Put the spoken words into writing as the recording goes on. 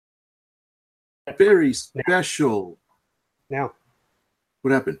Very special. Now.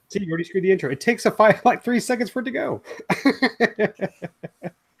 What happened? See, you already screwed the intro. It takes 3 seconds for it to go.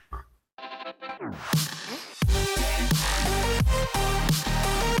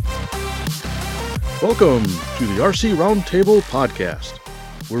 Welcome to the RC Roundtable Podcast,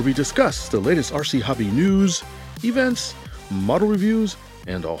 where we discuss the latest RC hobby news, events, model reviews,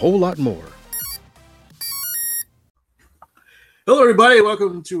 and a whole lot more. Hello, everybody.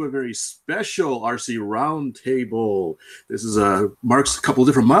 Welcome to a very special RC Roundtable. This is marks a couple of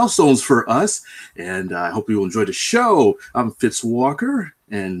different milestones for us, and I hope you will enjoy the show. I'm Fitz Walker,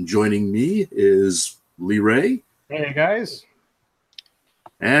 and joining me is Lee Ray. Hey, guys.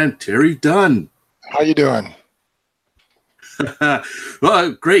 And Terry Dunn. How you doing?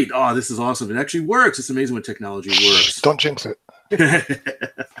 Well, great. Oh, this is awesome. It actually works. It's amazing when technology works. Don't jinx it.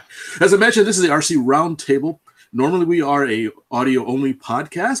 As I mentioned, this is the RC Roundtable. Normally, we are a audio-only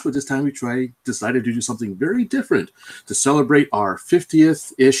podcast, but this time we decided to do something very different to celebrate our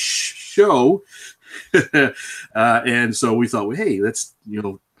 50th-ish show. And so we thought, well, hey, let's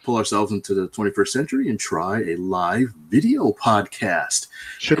pull ourselves into the 21st century and try a live video podcast.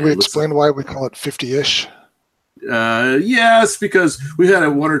 Should we explain why we call it 50-ish? Yes, because we had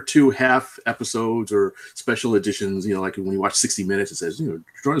one or two half episodes or special editions, like when you watch 60 Minutes, it says,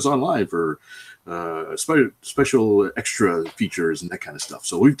 join us online for special extra features and that kind of stuff.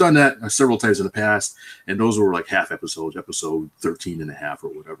 So we've done that several times in the past, and those were like half episodes, episode 13 and a half or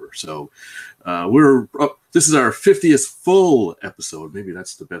whatever. So this is our 50th full episode. Maybe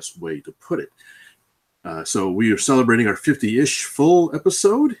that's the best way to put it. So we are celebrating our 50-ish full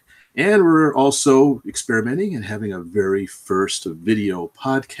episode, and we're also experimenting and having a very first video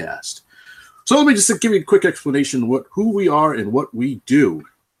podcast. So let me just give you a quick explanation who we are and what we do.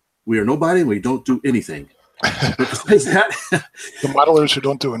 We are nobody and we don't do anything. The modelers who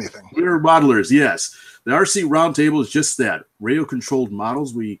don't do anything. We're modelers, yes. The RC Roundtable is just that. Radio-controlled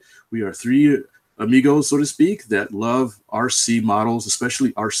models. We are three amigos, so to speak, that love RC models,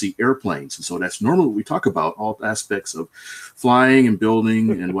 especially RC airplanes. And so that's normally what we talk about, all aspects of flying and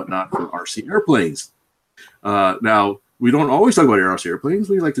building and whatnot for RC airplanes. Now, we don't always talk about RC airplanes.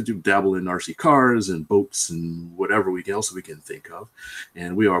 We like to dabble in RC cars and boats and whatever else we can think of.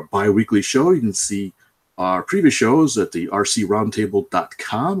 And we are a bi-weekly show. You can see our previous shows at the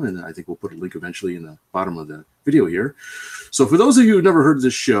rcroundtable.com, and I think we'll put a link eventually in the bottom of the video here. So for those of you who've never heard of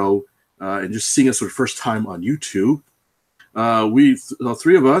this show and just seeing us for the first time on YouTube, the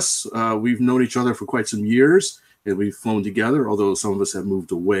three of us, we've known each other for quite some years, and we've flown together, although some of us have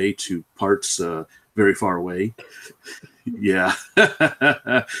moved away to parts very far away. Yeah.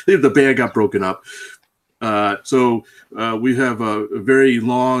 The band got broken up. So we have a very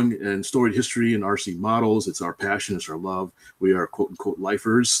long and storied history in RC models. It's our passion. It's our love. We are quote-unquote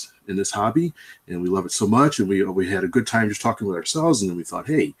lifers in this hobby, and we love it so much. And we had a good time just talking with ourselves, and then we thought,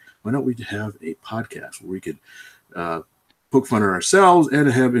 hey, why don't we have a podcast where we could poke fun at ourselves and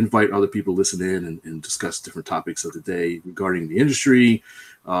invite other people to listen in and discuss different topics of the day regarding the industry,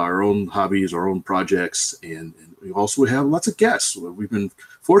 our own hobbies, our own projects, and we also have lots of guests. We've been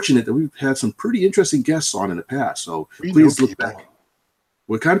fortunate that we've had some pretty interesting guests on in the past. So please look back.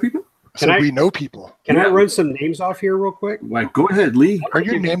 What kind of people? We know people. Can I run some names off here real quick? Like, go ahead, Lee. Are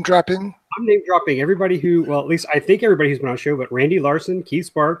you name dropping? I'm name dropping everybody who, well, at least I think everybody who's been on the show, but Randy Larson, Keith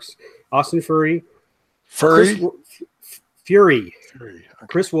Sparks, Austin Fury. Okay.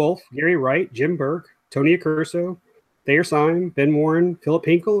 Chris Wolf, Gary Wright, Jim Burke, Tony Accurso, Thayer Syme, Ben Warren, Philip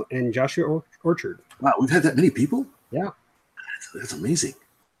Hinkle, and Joshua Orchard. Wow, we've had that many people? Yeah. That's amazing.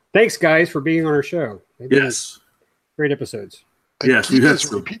 Thanks, guys, for being on our show. Yes. Great episodes. Yes, we've had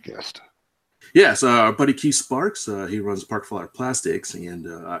some repeat guest. Yes, our buddy Keith Sparks, he runs Parkflower Plastics, and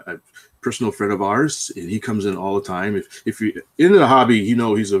a personal friend of ours, and he comes in all the time. If you're into the hobby,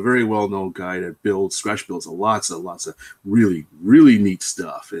 he's a very well-known guy that scratch builds lots of really, really neat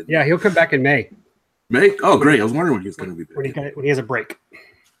stuff. And yeah, he'll come back in May. May? Oh, great. I was wondering when he was going to be back. When he has a break.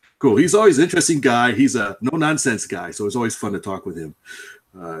 Cool. He's always an interesting guy. He's a no-nonsense guy, so it's always fun to talk with him.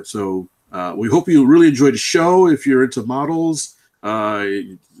 So we hope you really enjoyed the show. If you're into models,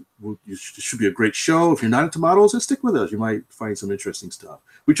 it should be a great show. If you're not into models, just stick with us. You might find some interesting stuff.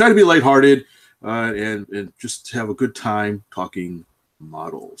 We try to be lighthearted and just have a good time talking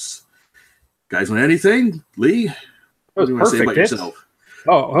models. Guys, want anything? Lee, what do you want to say about yourself?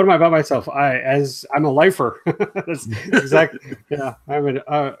 Oh, what am I about myself? I'm a lifer. That's exactly. Yeah,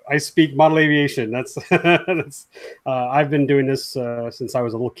 I speak model aviation. That's I've been doing this since I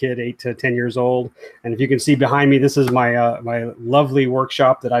was a little kid, 8 to 10 years old. And if you can see behind me, this is my my lovely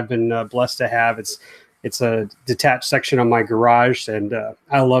workshop that I've been blessed to have. It's a detached section on my garage, and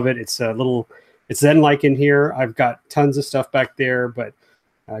I love it. It's a little it's zen-like in here. I've got tons of stuff back there, but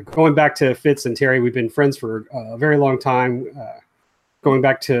going back to Fitz and Terry, we've been friends for a very long time. Going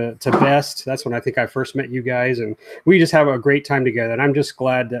back to Best, that's when I think I first met you guys, and we just have a great time together. And I'm just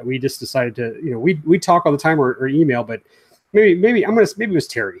glad that we just decided to, we talk all the time or email, but maybe it was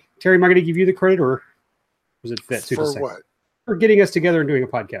Terry. Terry, am I going to give you the credit, or was it Fitz? For what? For getting us together and doing a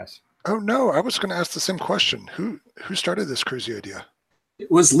podcast. Oh no, I was going to ask the same question. Who started this crazy idea?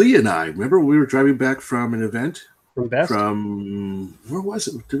 It was Lee and I. Remember, we were driving back from an event. From Best? From where was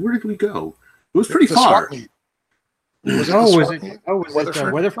it? Where did we go? It was pretty far. Was it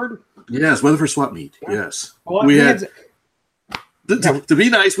Weatherford? Yes, Weatherford Swap Meet. Yeah. Yes. Well, we had to be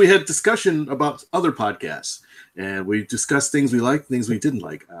nice. We had discussion about other podcasts, and we discussed things we liked, things we didn't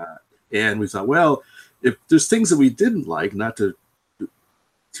like, and we thought, well, if there's things that we didn't like, not to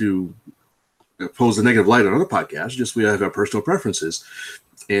pose a negative light on other podcasts, just we have our personal preferences.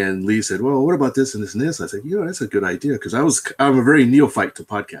 And Lee said, well, what about this and this and this? I said, that's a good idea, because I'm a very neophyte to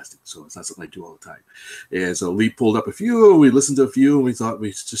podcasting, so it's not something I do all the time. And so Lee pulled up a few, we listened to a few, and we thought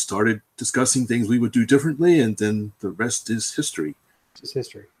we just started discussing things we would do differently, and then the rest is history. It's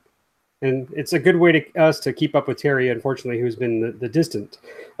history. And it's a good way to us to keep up with Terry, unfortunately, who's been the distant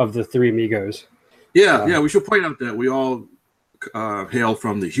of the three amigos. Yeah, we should point out that we all hail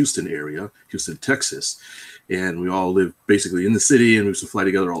from the Houston area, Houston, Texas, and we all live basically in the city, and we used to fly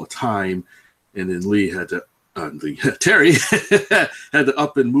together all the time. And then Terry had to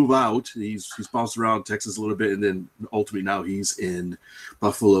up and move out. He's bounced around Texas a little bit, and then ultimately now he's in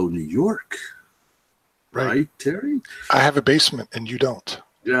Buffalo, New York. Right, Terry? I have a basement, and you don't.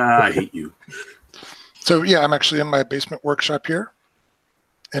 Yeah, I hate you. So yeah, I'm actually in my basement workshop here,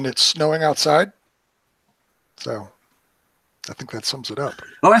 and it's snowing outside. So I think that sums it up.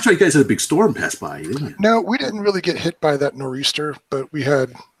 Oh, that's right. You guys had a big storm pass by, didn't you? No, we didn't really get hit by that nor'easter, but we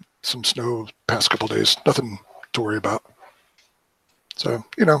had some snow past couple of days. Nothing to worry about. So,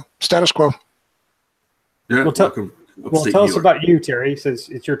 status quo. Yeah, Well, tell us about you, Terry, since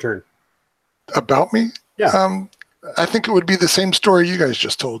it's your turn. About me? Yeah. I think it would be the same story you guys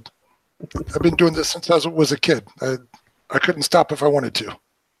just told. I've been doing this since I was a kid. I couldn't stop if I wanted to.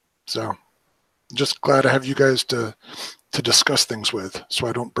 So just glad I have you guys to discuss things with, so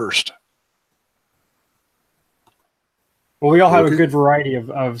I don't burst. Well, we all have a good variety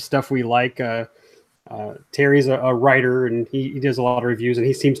of stuff we like. Terry's a writer, and he does a lot of reviews, and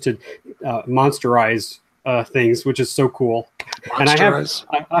he seems to monsterize things, which is so cool. And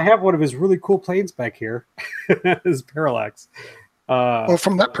I have one of his really cool planes back here, his Parallax. Well,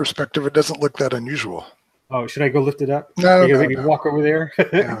 from that perspective, it doesn't look that unusual. Oh, should I go lift it up? No, maybe walk over there.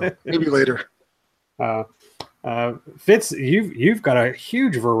 No, maybe later. Fitz, you've got a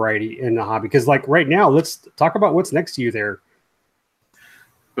huge variety in the hobby, because like right now, let's talk about what's next to you there.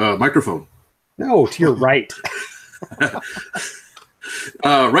 Microphone. No, to your right.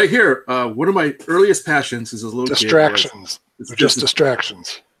 Right here, one of my earliest passions as a little distractions. Kid. Just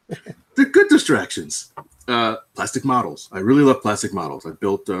distractions. They're good distractions. Plastic models. I really love plastic models. I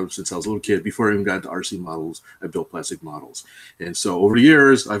built since I was a little kid. Before I even got into RC models, I built plastic models. And so over the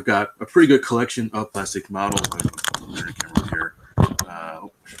years, I've got a pretty good collection of plastic models.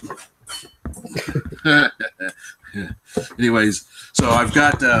 Anyways, so I've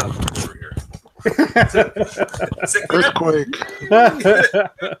got over here. Earthquake.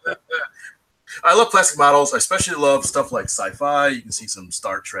 I love plastic models. I especially love stuff like sci-fi. You can see some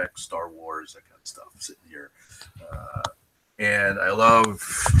Star Trek, Star Wars, that kind of stuff sitting here. And I love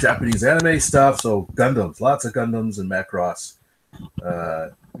Japanese anime stuff. So Gundams, lots of Gundams and Macross.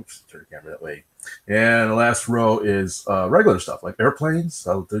 Oops, turn the camera that way. And the last row is regular stuff like airplanes.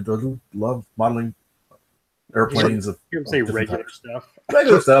 I do love modeling airplanes. You can say regular stuff.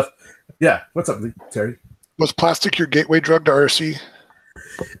 Regular stuff. Yeah. What's up, Terry? Was plastic your gateway drug to RC?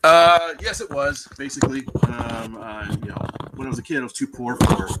 Yes, it was basically. When I was a kid, I was too poor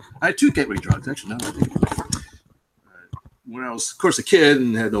for. I had two gateway drugs actually. Now that I think about it. When I was, of course, a kid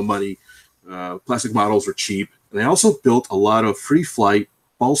and had no money, plastic models were cheap, and I also built a lot of free flight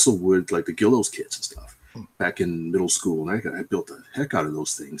balsa wood, like the Gillows kits and stuff, back in middle school. And I built the heck out of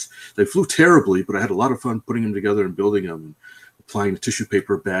those things. They flew terribly, but I had a lot of fun putting them together and building them, and applying the tissue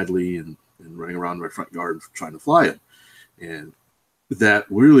paper badly, and running around my front yard trying to fly them. And that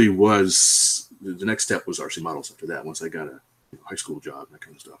really was the next step was RC models after that, once I got a high school job and that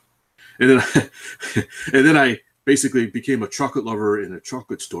kind of stuff. And then I basically became a chocolate lover in a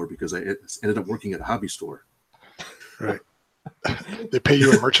chocolate store because I ended up working at a hobby store. Right. They pay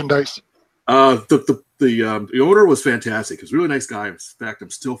you in merchandise? The owner was fantastic. He was a really nice guy. In fact, I'm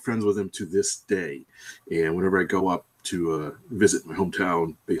still friends with him to this day. And whenever I go up to visit my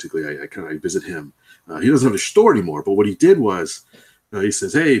hometown. Basically, I kind of visit him. He doesn't have a store anymore, but what he did was he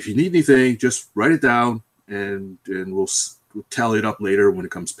says, "Hey, if you need anything, just write it down, and we'll tally it up later when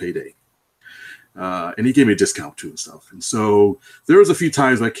it comes payday." And he gave me a discount too and stuff. And so there was a few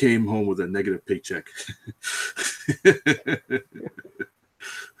times I came home with a negative paycheck.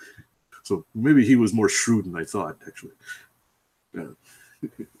 So maybe he was more shrewd than I thought, actually.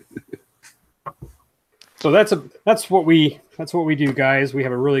 So that's what we do, guys. We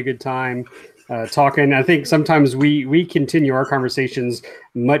have a really good time talking. I think sometimes we continue our conversations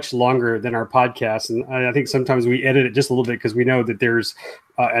much longer than our podcasts, and I think sometimes we edit it just a little bit because we know that there's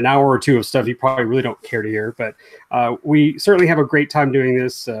an hour or two of stuff you probably really don't care to hear. But we certainly have a great time doing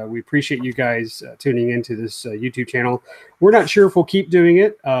this. We appreciate you guys tuning into this YouTube channel. We're not sure if we'll keep doing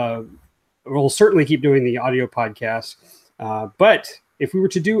it. We'll certainly keep doing the audio podcast, but if we were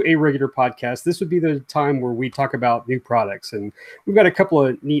to do a regular podcast, this would be the time where we talk about new products. And we've got a couple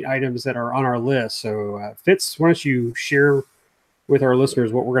of neat items that are on our list. So Fitz, why don't you share with our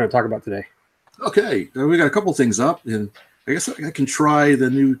listeners what we're going to talk about today? Okay. We got a couple things up, and I guess I can try the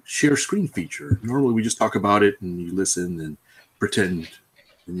new share screen feature. Normally we just talk about it and you listen and pretend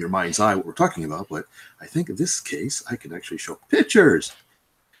in your mind's eye what we're talking about. But I think in this case, I can actually show pictures.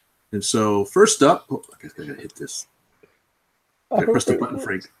 And so first up, I guess I got to hit this. I press the button,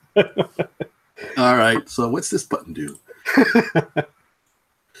 Frank. All right. So what's this button do?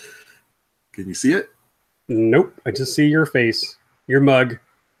 Can you see it? Nope. I just see your face, your mug.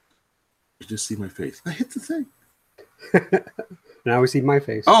 You just see my face. I hit the thing. Now we see my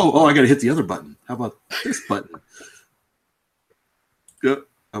face. Oh, I got to hit the other button. How about this button? Good.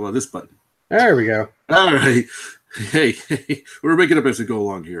 How about this button? There we go. All right. Hey, we're making up as we go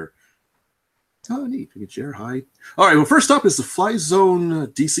along here. Oh, neat. We can share. Hi. All right. Well, first up is the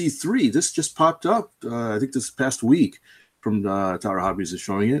FlyZone DC3. This just popped up, I think, this past week from Tower Hobbies is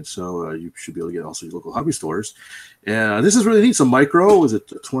showing it. So you should be able to get also your local hobby stores. And this is really neat. Some micro. Is it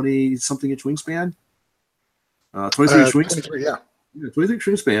 20-something inch wingspan? 23-inch wingspan. 23, yeah. 23-inch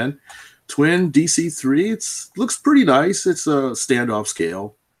wingspan. Twin DC3. It looks pretty nice. It's a standoff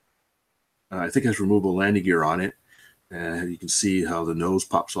scale. I think it has removable landing gear on it. And you can see how the nose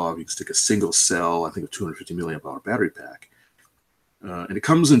pops off. You can stick a single cell, I think a 250 milliamp hour battery pack. And it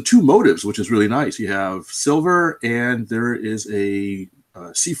comes in two motives, which is really nice. You have silver, and there is a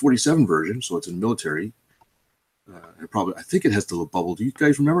C-47 version, so it's in military. And I think it has the little bubble. Do you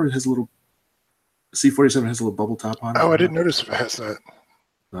guys remember it has a little C-47 has a little bubble top on it? Oh, I didn't notice if it has that.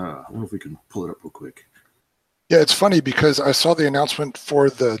 I wonder if we can pull it up real quick. Yeah, it's funny because I saw the announcement for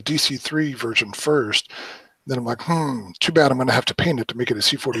the DC3 version first. Then I'm like, too bad I'm going to have to paint it to make it a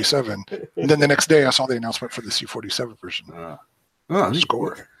C-47. And then the next day I saw the announcement for the C-47 version.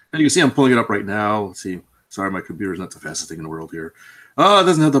 Score. And you can see I'm pulling it up right now. Let's see. Sorry, my computer's not the fastest thing in the world here. Oh, it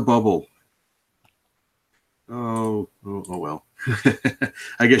doesn't have the bubble. Oh well.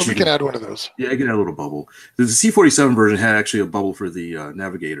 I guess you can add one of those. Yeah, I can add a little bubble. The C-47 version had actually a bubble for the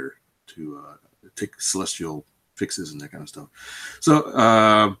navigator to take celestial fixes and that kind of stuff.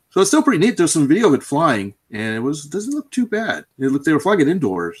 So it's still pretty neat. There's some video of it flying, and it doesn't look too bad. They were flying it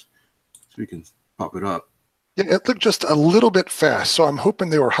indoors, so we can pop it up. Yeah, it looked just a little bit fast, so I'm hoping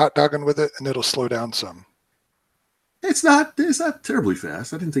they were hot dogging with it, and it'll slow down some. It's not terribly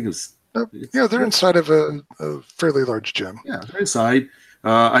fast. I didn't think it was. Yeah, they're inside of a fairly large gym. Yeah, they're inside.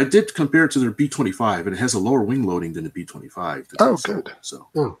 I did compare it to their B-25, and it has a lower wing loading than the B-25. Oh, good. So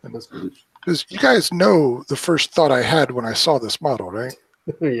that's good. Because you guys know the first thought I had when I saw this model, right?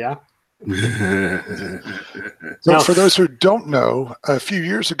 Yeah. So for those who don't know, a few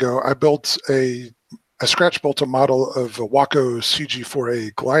years ago, I built a scratch built a model of a Waco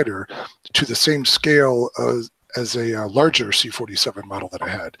CG4A glider to the same scale as a larger C-47 model that I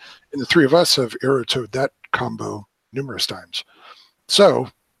had. And the three of us have aerotowed that combo numerous times. So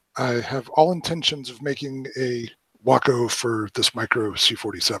I have all intentions of making a Waco for this micro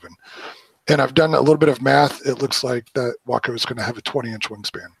C-47. And I've done a little bit of math. It looks like that Waco is going to have a 20-inch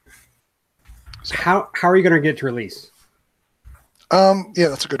wingspan. So how are you going to get to release? Yeah,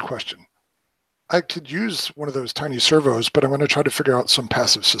 that's a good question. I could use one of those tiny servos, but I'm going to try to figure out some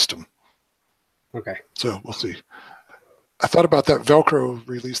passive system. Okay. So we'll see. I thought about that Velcro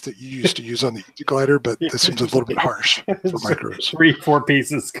release that you used to use on the Easy Glider, but this seems a little bit harsh for micros. 3-4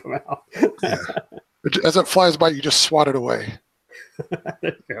 pieces come out. Yeah. As it flies by, you just swat it away. There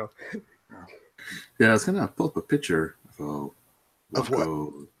you go. Yeah, I was going to pull up a picture of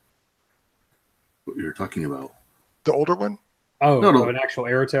what? What you're talking about. The older one? Oh, no. An actual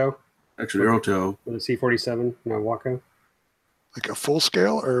aerotow? Actual aerotow. With a C-47, no Waco? Like a full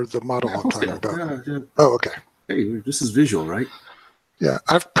scale or the model I'm talking about? Yeah. Oh, okay. hey, this is visual, right? Yeah,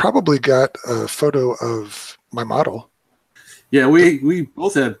 I've probably got a photo of my model. Yeah, we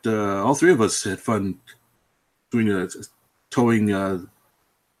both had all three of us had fun doing towing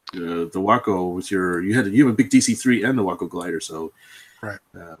the Waco with you have a big DC-3 and the Waco glider, so right.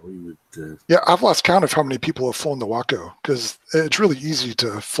 We would. Yeah, I've lost count of how many people have flown the Waco because it's really easy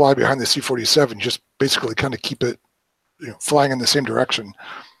to fly behind the C-47. Just basically kind of keep it, flying in the same direction,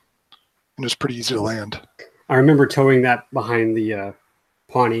 and it's pretty easy to land. I remember towing that behind the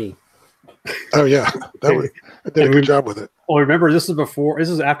Pawnee. Oh yeah, I did a good job with it. Well, remember this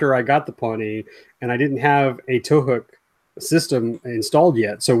is after I got the Pawnee, and I didn't have a tow hook system installed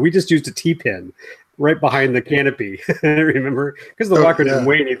yet, so we just used a T-pin right behind the canopy. Remember, because the Waco didn't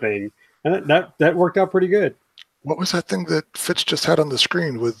weigh anything, and that worked out pretty good. What was that thing that Fitz just had on the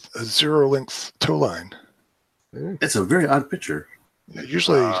screen with a 0-length tow line? It's a very odd picture. Yeah,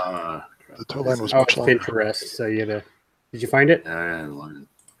 usually the tow line was much longer. Pinterest. So did you find it?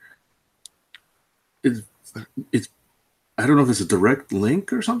 It's I don't know if it's a direct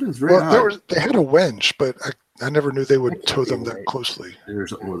link or something. It's very odd. They had a winch, but I never knew they would tow them that closely.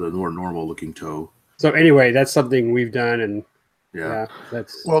 There's the more normal looking tow. So anyway, that's something we've done, and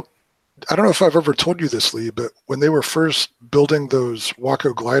that's well. I don't know if I've ever told you this, Lee, but when they were first building those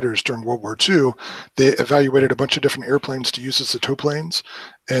Waco gliders during World War II, they evaluated a bunch of different airplanes to use as the tow planes,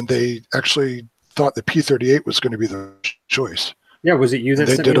 and they actually thought the P-38 was going to be the choice. Yeah, was it you that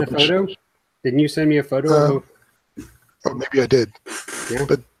sent me the photo? Didn't you send me a photo? Oh, maybe I did. Yeah.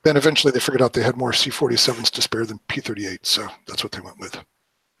 But then eventually they figured out they had more C-47s to spare than P-38, so that's what they went with.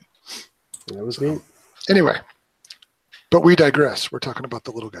 That was neat. Anyway, but we digress. We're talking about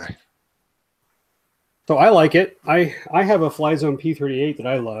the little guy. So I like it. I have a Fly Zone P-38 that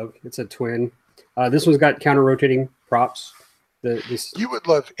I love. It's a twin. This one's got counter-rotating props. You would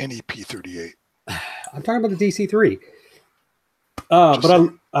love any P-38. I'm talking about the DC-3.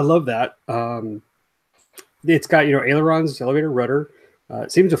 But I love that. It's got ailerons, elevator, rudder.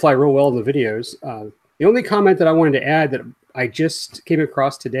 It seems to fly real well in the videos. The only comment that I wanted to add that I just came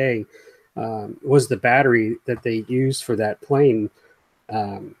across today was the battery that they used for that plane.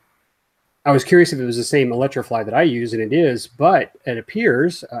 I was curious if it was the same Electrofly that I use, and it is, but it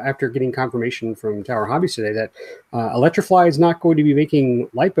appears, after getting confirmation from Tower Hobbies today, that Electrofly is not going to be making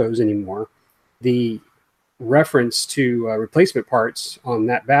LiPos anymore. The reference to replacement parts on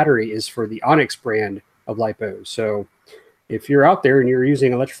that battery is for the Onyx brand of LiPos. So if you're out there and you're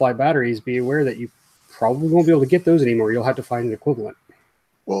using Electrofly batteries, be aware that you probably won't be able to get those anymore. You'll have to find an equivalent.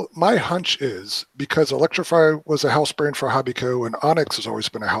 Well, my hunch is because Electrofly was a house brand for Hobbyco and Onyx has always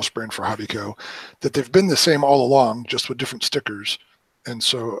been a house brand for Hobbyco, that they've been the same all along, just with different stickers. And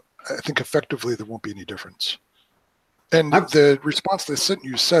so I think effectively there won't be any difference. And the response they sent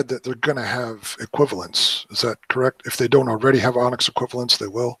you said that they're going to have equivalents. Is that correct? If they don't already have Onyx equivalents, they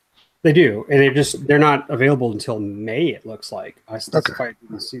will? They do. And they're not available until May, it looks like. If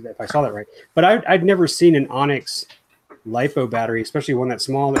I saw that right. But I'd never seen an Onyx LiPo battery, especially one that's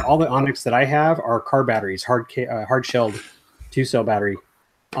small. All the Onyx that I have are car batteries, hard-shelled 2-cell battery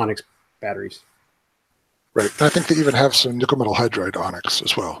Onyx batteries. Right. I think they even have some nickel metal hydride Onyx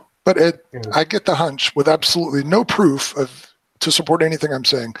as well. But I get the hunch with absolutely no proof to support anything I'm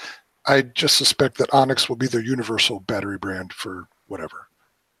saying. I just suspect that Onyx will be their universal battery brand for whatever.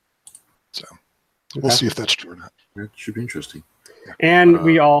 So we'll see if that's true or not. That should be interesting. Yeah. And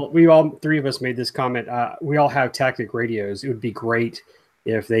we all three of us made this comment. We all have Tactic radios. It would be great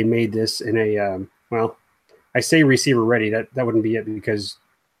if they made this in a I say receiver ready. That wouldn't be it because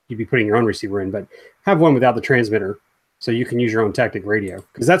you'd be putting your own receiver in, but have one without the transmitter so you can use your own Tactic radio.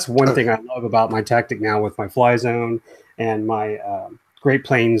 Because that's one thing I love about my Tactic now with my Fly Zone and my Great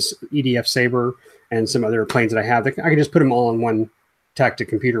Plains EDF Saber and some other planes that I have. I can just put them all on one Tactic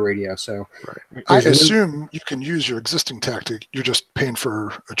computer radio. So I assume you can use your existing Tactic. You're just paying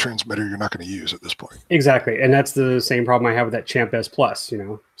for a transmitter you're not going to use at this point. Exactly. And that's the same problem I have with that Champ S Plus,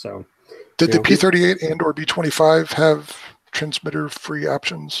 So did the P-38 and or B-25 have transmitter free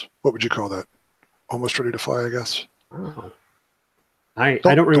options? What would you call that? Almost ready to fly, I guess. Oh. I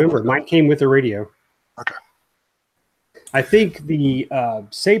don't remember. Mine came with the radio. Okay. I think the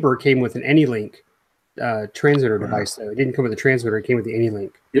Saber came with an AnyLink transmitter device, though. It didn't come with a transmitter. It came with the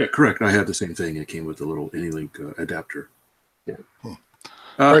AnyLink. Yeah, correct. I had the same thing. It came with the little AnyLink adapter. Yeah. All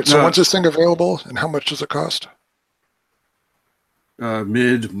right. So when's this thing available, and how much does it cost?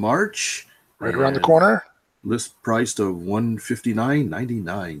 Mid-March. Right around the corner. List priced of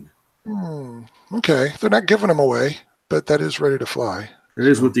 $159.99. Okay, they're not giving them away, but that is ready to fly. It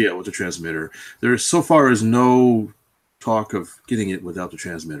is with the transmitter. There is so far is no talk of getting it without the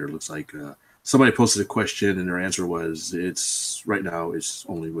transmitter. It looks like somebody posted a question and their answer was it's right now it's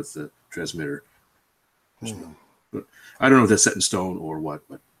only with the transmitter. Hmm. But I don't know if that's set in stone or what,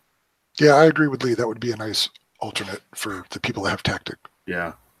 but Yeah, I agree with Lee. That would be a nice alternate for the people that have Tactic.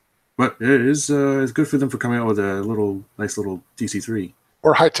 yeah. But it is it's good for them for coming out with a nice little TC3.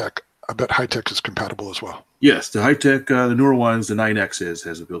 Or High Tech. I bet High Tech is compatible as well. Yes, the high tech, the newer ones, the 9X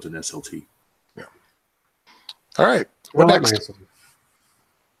has a built-in SLT. All right. I What like my next? SLT.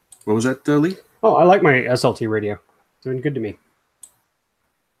 What was that, Lee? Oh, I like my SLT radio. Doing good to me.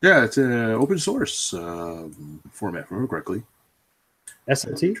 Yeah, it's an open source format, if I remember correctly.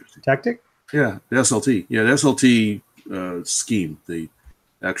 SLT Tactic. Yeah, the SLT. Yeah, the SLT scheme, the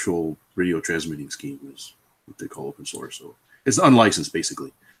actual radio transmitting scheme is what they call open source. So it's unlicensed,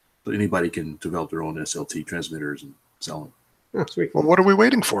 basically. So anybody can develop their own SLT transmitters and sell them. Oh, sweet. Well, what are we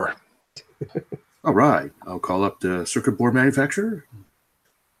waiting for? All right. I'll call up the circuit board manufacturer.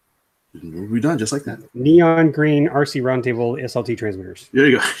 And we'll be done just like that. Neon green RC Roundtable SLT transmitters. There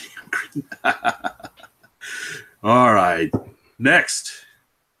you go. All right. Next.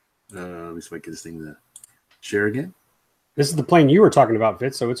 Let me see if I can get this thing to share again. This is the plane you were talking about,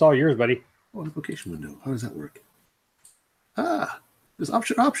 Fitz. So it's all yours, buddy. Oh, application window. How does that work? There's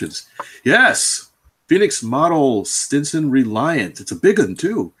options. Yes. Phoenix model Stinson Reliant. It's a big one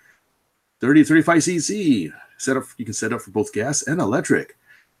too. 35 cc. You can set up for both gas and electric.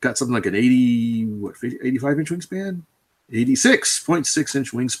 Got something like an 85 inch wingspan? 86.6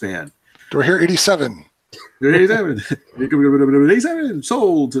 inch wingspan. Do I hear 87? 87. 87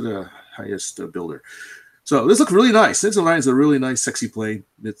 sold to the highest builder. So this looks really nice. Stinson Reliant is a really nice, sexy plane,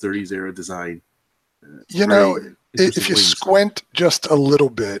 mid-30s era design. You know, if you wings. squint just a little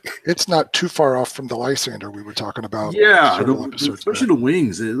bit, it's not too far off from the Lysander we were talking about. Yeah, several episodes especially back. the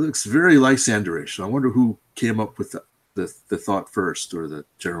wings. It looks very Lysanderish. So I wonder who came up with the thought first, or the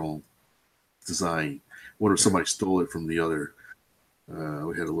general design. I wonder if somebody stole it from the other.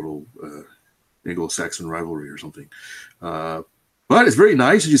 We had a little Anglo-Saxon rivalry or something. But it's very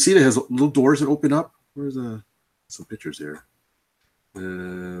nice. As you see, it has little doors that open up. Where's some pictures there?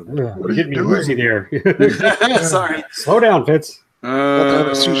 You're getting me woozy there. Sorry. Slow down, Fitz. About to have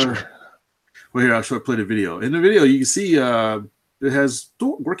a seizure. Well, here, I'll play the video. In the video, you can see it has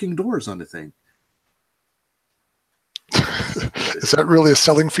working doors on the thing. Is that really a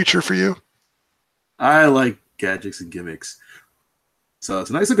selling feature for you? I like gadgets and gimmicks. So it's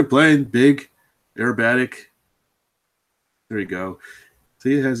a nice looking plane, big, aerobatic. There you go.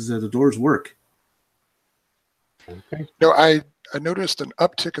 See, it has the doors work. Okay. No, I noticed an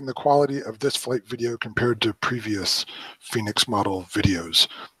uptick in the quality of this flight video compared to previous Phoenix model videos.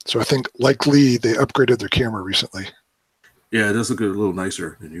 So I think, like Lee, they upgraded their camera recently. Yeah, it does look a little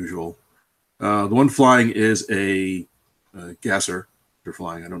nicer than usual. The one flying is a gasser. They're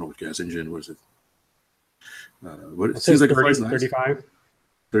flying. I don't know what gas engine was it. But it seems like it flies nice. 35.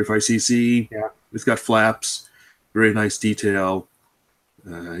 35 cc. Yeah. It's got flaps. Very nice detail.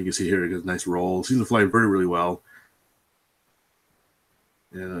 You can see here it got a nice roll. Seems to fly very, really well.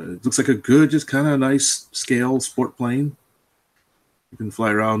 And it looks like a good, just kind of nice scale sport plane. You can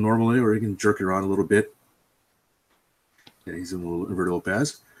fly around normally, or you can jerk it around a little bit. Yeah, he's in a little inverted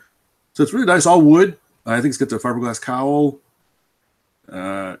pads. So it's really nice, all wood. I think it's got the fiberglass cowl.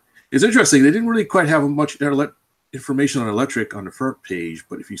 It's interesting. They didn't really quite have much information on electric on the front page,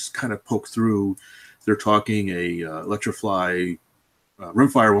 but if you kind of poke through, they're talking a Electrifly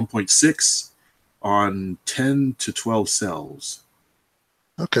Rimfire 1.6 on 10 to 12 cells.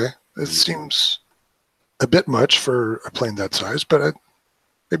 Okay, it seems a bit much for a plane that size, but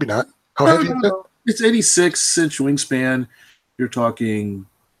maybe not. How heavy is it? It's 86-inch wingspan. You're talking,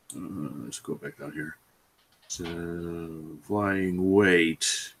 let's go back down here. Flying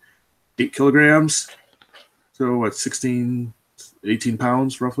weight, 8 kilograms. So what, 18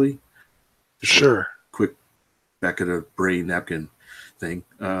 pounds roughly? Just Sure. Quick back of the brain napkin thing.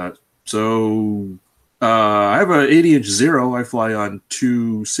 I have an 80-inch Zero. I fly on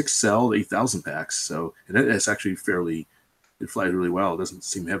 2 6-cell 8,000 packs. So, and it's actually it flies really well. It doesn't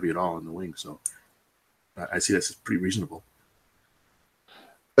seem heavy at all on the wing. So I see that's pretty reasonable.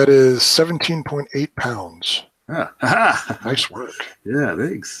 That is 17.8 pounds. Ah, Nice work. yeah,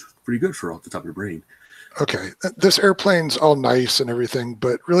 thanks. Pretty good for off the top of your brain. Okay, this airplane's all nice and everything,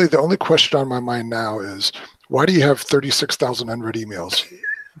 but really the only question on my mind now is, why do you have 36,000 unread emails?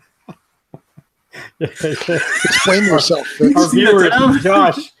 Explain yourself. Our viewer,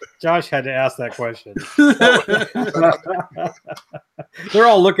 Josh had to ask that question. They're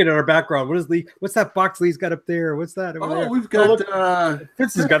all looking at our background. What's that box Lee's got up there? What's that over there? We've got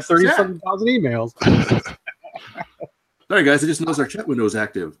Fitz has got 30,000 emails. Sorry, guys. I just noticed our chat window is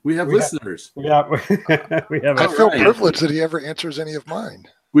active. We have listeners. We have I feel privileged that he ever answers any of mine.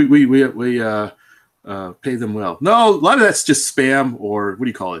 We pay them well. No, a lot of that's just spam, or what do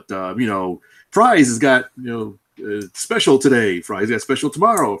you call it? Fry's has got special today. Fry's got special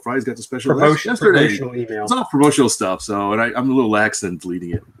tomorrow. Fry's got the special yesterday. Email. It's all promotional stuff. So, and I'm a little lax in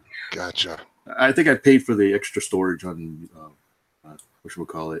deleting it. Gotcha. I think I paid for the extra storage on what should we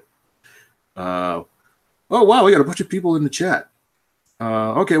call it? Oh wow, we got a bunch of people in the chat.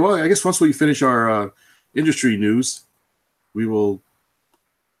 Okay, well, I guess once we finish our industry news, we will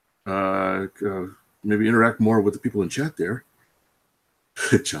maybe interact more with the people in chat there.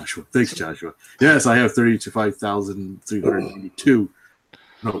 Joshua, thanks, Joshua. Yes, I have 35,392.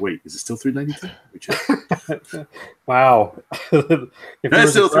 No, wait, is it still 392? Wow. If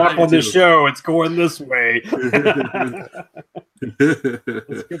there's a graph on this show, it's going this way. Let's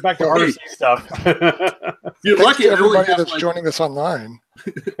get back to RC stuff. You're lucky everybody that's joining us online.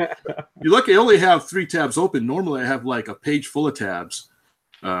 You're lucky I only have 3 tabs open. Normally I have like a page full of tabs.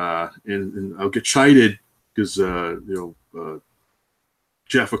 And I'll get chided because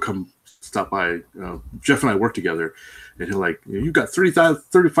Jeff will come stop by. Jeff and I work together, and he'll like, you've got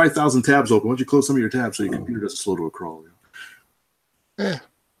 35,000 tabs open. Why don't you close some of your tabs so your computer doesn't slow to a crawl? Yeah.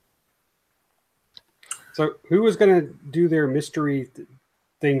 So who was going to do their mystery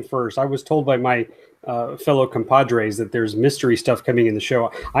thing first? I was told by my fellow compadres that there's mystery stuff coming in the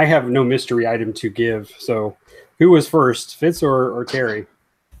show. I have no mystery item to give. So who was first, Fitz or Terry?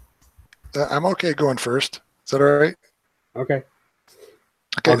 I'm okay going first. Is that all right? Okay.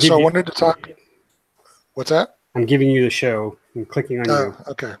 Okay, so I wanted to talk. What's that? I'm giving you the show. I'm clicking on you.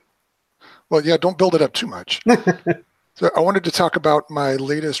 Okay. Well, yeah, don't build it up too much. So I wanted to talk about my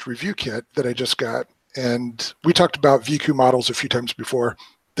latest review kit that I just got. And we talked about VQ models a few times before.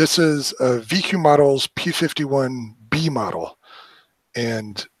 This is a VQ Models P51B model.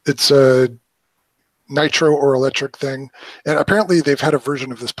 And it's a nitro or electric thing. And apparently they've had a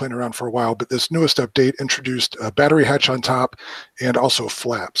version of this plane around for a while, but this newest update introduced a battery hatch on top and also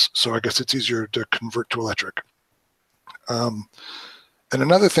flaps. So I guess it's easier to convert to electric. And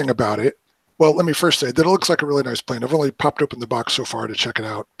another thing about it, well, let me first say that it looks like a really nice plane. I've only popped open the box so far to check it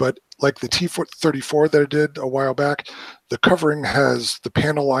out, but like the T-34 that I did a while back, the covering has the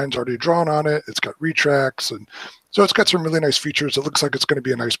panel lines already drawn on it. It's got retracts, and so it's got some really nice features. It looks like it's going to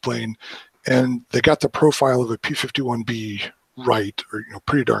be a nice plane, and they got the profile of a P-51B right, or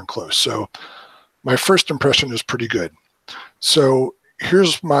pretty darn close. So my first impression is pretty good. So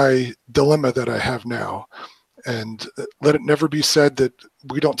here's my dilemma that I have now, and let it never be said that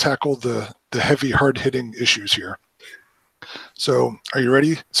we don't tackle the heavy, hard-hitting issues here. So are you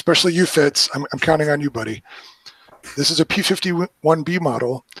ready? Especially you, Fitz. I'm counting on you, buddy. This is a P-51B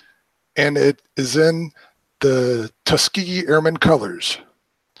model, and it is in the Tuskegee Airmen colors.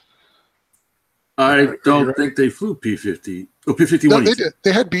 I don't think they flew P-50. Oh, P-51. No, they did.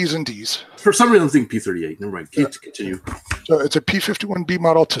 They had Bs and Ds. For some reason, I think P-38. Never mind. Continue. So it's a P-51B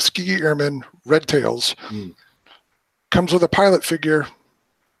model, Tuskegee Airmen, red tails. Comes with a pilot figure.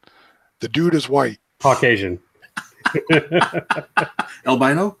 The dude is white. Caucasian.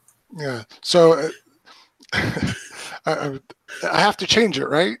 Albino? Yeah. So I have to change it,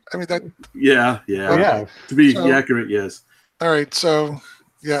 right? I mean that. Yeah. Yeah. To be accurate, yes. All right. So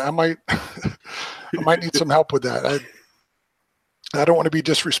yeah, I might need some help with that. I don't want to be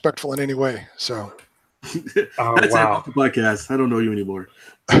disrespectful in any way. So. That's wow. The podcast. I don't know you anymore.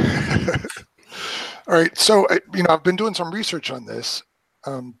 All right. So I've been doing some research on this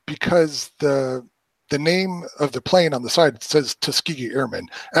because the name of the plane on the side says Tuskegee Airmen.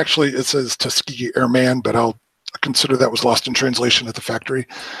 Actually, it says Tuskegee Airman, but I'll consider that was lost in translation at the factory.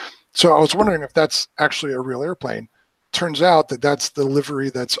 So I was wondering if that's actually a real airplane. Turns out that that's the livery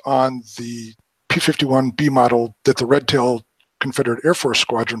that's on the P-51B model that the Red Tail Confederate Air Force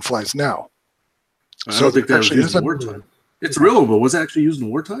Squadron flies now. I don't think that was used in wartime. It's real, but was it actually used in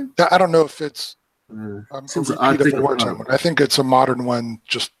wartime? I don't know if it's wartime one. I think it's a modern one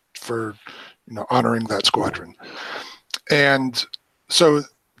just for honoring that squadron. And so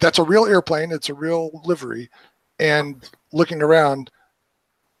that's a real airplane. It's a real livery. And looking around,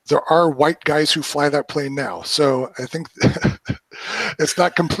 there are white guys who fly that plane now. So I think it's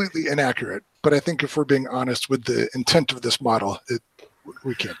not completely inaccurate. But I think if we're being honest with the intent of this model,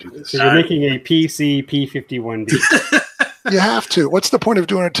 we can't do this. So you're making a PC P-51B. You have to. What's the point of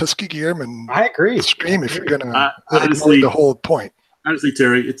doing a Tuskegee Airman? I agree. Scream if you're going to honestly the whole point. Honestly,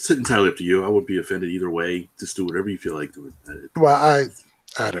 Terry, it's entirely up to you. I wouldn't be offended either way. Just do whatever you feel like doing. Well,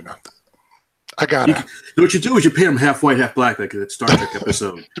 I don't know. What you do is you paint them half white, half black, like that Star Trek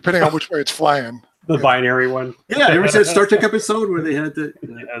episode. Depending on which way it's flying. The binary one. Yeah, ever since Star Trek episode where they had the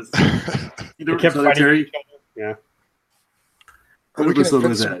Yes. you know, They kept so fighting Terry? each other. Yeah. Or we What can episode invent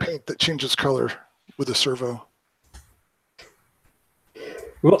was some that? paint that changes color with a servo.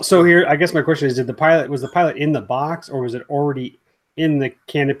 Well, so here, I guess my question is: was the pilot in the box, or was it already in the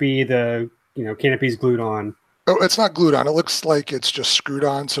canopy? The canopy's glued on. Oh, it's not glued on. It looks like it's just screwed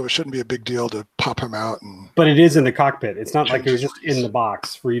on, so it shouldn't be a big deal to pop him out. But it is in the cockpit. It's not like it was just in the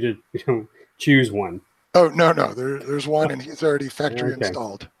box for you to choose one. Oh no, there's one, and he's already factory Okay.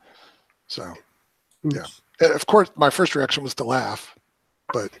 installed. So Oops. yeah, of course, my first reaction was to laugh,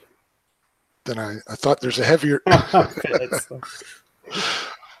 but then I thought there's a heavier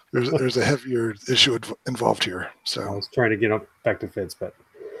there's a heavier issue involved here. I So was trying to get up back to Fitz, but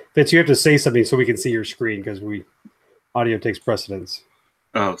Fitz, you have to say something so we can see your screen because audio takes precedence.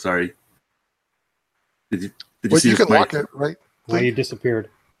 Oh, sorry. Did you well, see you this can lock it, right? Now you disappeared.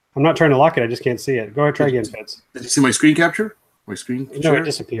 I'm not trying to lock it. I just can't see it. Go ahead, try again, Fitz. Did you see my screen capture? My screen No, share? it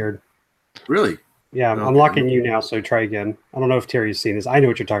disappeared. Really? Yeah, I'm Okay. locking you now, so try again. I don't know if Terry's seen this. I know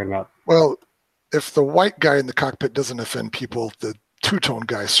what you're talking about. Well, if the white guy in the cockpit doesn't offend people, the two-tone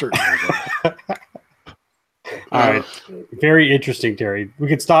guy certainly will. All right. Very interesting, Terry. We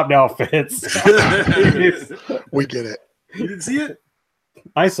can stop now, Fitz. We get it. You didn't see it?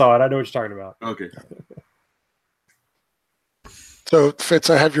 I saw it. I know what you're talking about. Okay. So Fitz,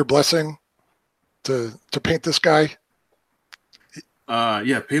 I have your blessing to paint this guy.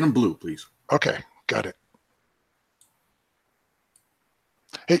 Yeah, paint him blue, please. Okay, got it.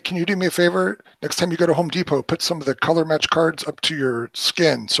 Hey, can you do me a favor? Next time you go to Home Depot, put some of the color match cards up to your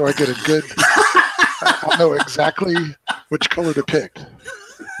skin so I get a good, I'll know exactly which color to pick.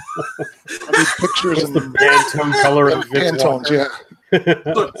 I need pictures What's the and Pantone color of Fitz Pantones, Walker?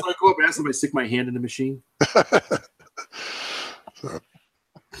 yeah. So I go up and ask him, I stick my hand in the machine.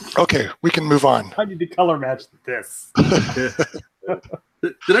 Okay, we can move on. I need to color match this.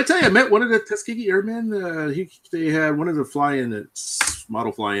 Did I tell you I met one of the Tuskegee Airmen? They had one of the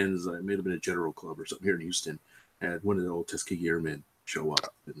model fly-ins. It may have been a General Club or something here in Houston. Had one of the old Tuskegee Airmen show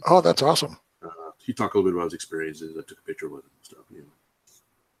up. And, Oh, that's awesome. he talked a little bit about his experiences. I took a picture with him and stuff.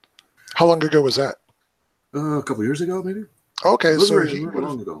 How long ago was that? A couple years ago, maybe. Okay, It wasn't so very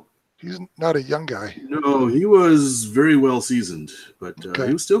long ago. he's not a young guy. No, he was very well seasoned, but Okay.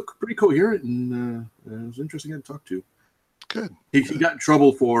 he was still pretty coherent, and it was interesting to talk to. Good. He got in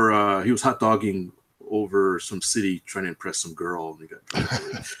trouble for he was hot dogging over some city trying to impress some girl, and he got in trouble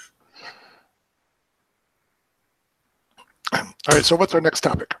for it. All right, so what's our next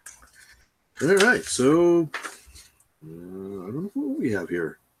topic? All right, so I don't know what we have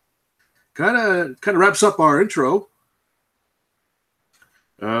here. Kind of wraps up our intro.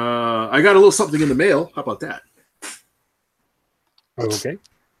 I got a little something in the mail. How about that? Okay.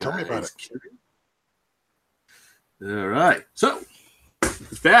 Tell me about it. All right. So, in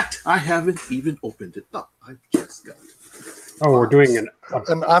fact, I haven't even opened it up. I just got it. Oh, we're doing An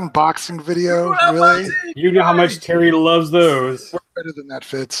unboxing video, really? You know how much Terry loves those. We're better than that,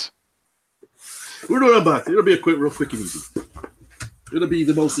 Fitz. We're doing unboxing. It'll be real quick and easy. It'll be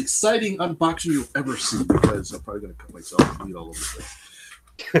the most exciting unboxing you'll ever see because I'm probably going to cut myself and eat all over the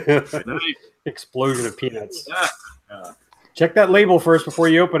place. Good night. Explosion of peanuts. Ah. Check that label first before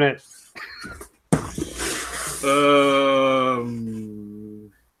you open it.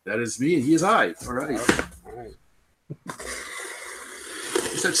 That is me, and he is I. All right. All right.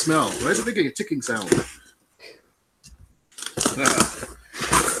 What's that smell? Why is it making a ticking sound?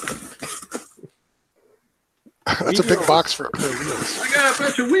 That's a big box for a pair of wheels. I got a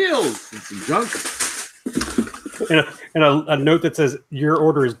bunch of wheels and some junk. And a note that says your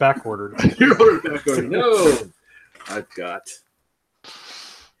order is back ordered. Your order back on. No, I've got.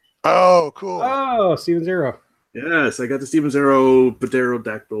 Oh, cool. Oh, Steven Zero. Yes, I got the Steven Zero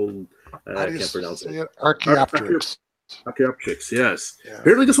Pterodactyl. How I do you can't pronounce say it. it? Archaeopteryx. Archaeopteryx, yes. Yeah.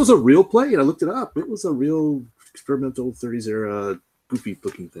 Apparently, this was a real plane. I looked it up. It was a real experimental 30s era goofy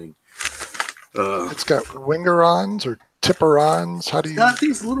looking thing. It's got wingerons or tipperons. How do you? Got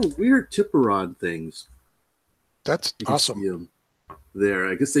these little weird tipperon things. That's You can awesome. see 'em there.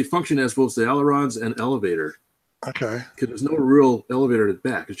 I guess they function as both the ailerons and elevator Okay. because there's no real elevator at the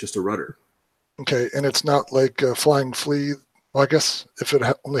back. It's just a rudder. Okay, and it's not like a flying flea. Well, I guess if it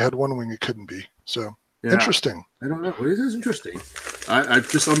only had one wing, it couldn't be. So Yeah. interesting. I don't know. It is interesting. I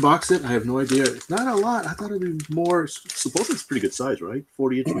just unboxed it. I have no idea. It's not a lot. I thought it'd be more. Supposedly it's pretty good size, right?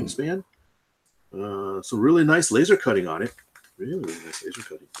 40-inch wingspan. So really nice laser cutting on it. Really nice laser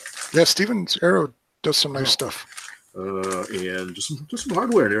cutting. Yeah, Steven's Arrow does some nice stuff. And just some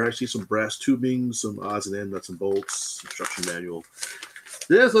hardware in there. I see some brass tubing, some odds and ends, nuts and bolts, instruction manual.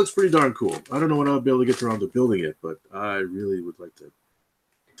 This looks pretty darn cool. I don't know when I'll be able to get around to building it, but I really would like to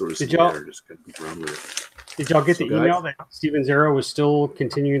sort of see there, just kind of goof around with it. Did y'all get the email that Steven Zero was still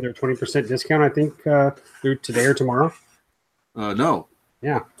continuing their 20% discount, I think, through today or tomorrow? No.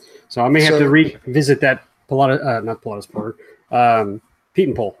 Yeah. So I may have to revisit that not Pilatus Porter, Pete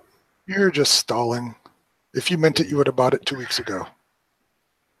and Pole. You're just stalling. If you meant it, you would have bought it 2 weeks ago.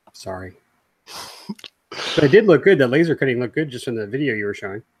 Sorry. But it did look good. That laser cutting looked good just from the video you were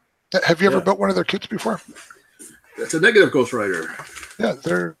showing. Have you ever built one of their kits before? That's a negative Ghost Rider. Yeah,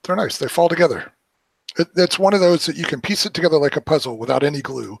 they're nice. They fall together. It's one of those that you can piece it together like a puzzle without any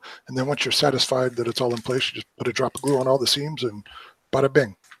glue. And then once you're satisfied that it's all in place, you just put a drop of glue on all the seams and bada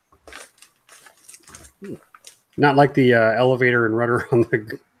bing. Not like the elevator and rudder on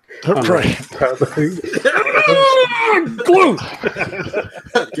the... Right. Glue!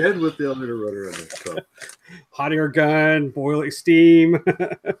 Again with the elevator rudder on it. So. Hot air gun, boiling steam,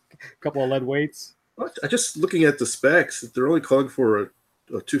 a couple of lead weights. I just looking at the specs, they're only calling for a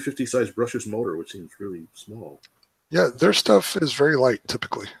 250 size brushless motor, which seems really small. Yeah, their stuff is very light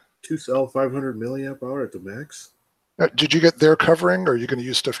typically. 2 cell 500 milliamp hour at the max. Did you get their covering, or are you going to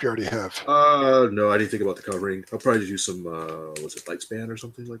use stuff you already have? No, I didn't think about the covering. I'll probably just use some, was it Lightspan or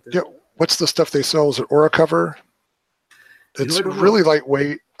something like that? Yeah, what's the stuff they sell? Is it Aura Cover? It's really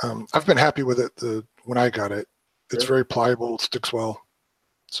lightweight. I've been happy with it when I got it. It's very pliable, sticks well.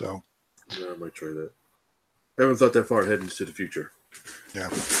 So yeah, I might try that. I haven't thought that far ahead into the future. Yeah.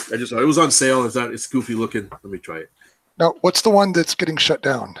 I just it was on sale. I thought it's goofy looking. Let me try it. Now, what's the one that's getting shut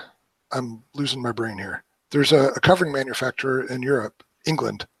down? I'm losing my brain here. There's a covering manufacturer in Europe,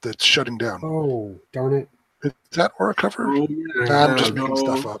 England, that's shutting down. Oh, darn it. Is that Aura Cover? Oh, yeah. Nah, I'm just making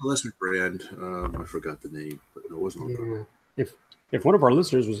stuff up. Unless we brand. I forgot the name, but no, it wasn't. Yeah. If one of our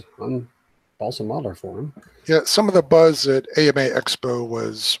listeners was on Balsa Modeler Forum. Yeah, some of the buzz at AMA Expo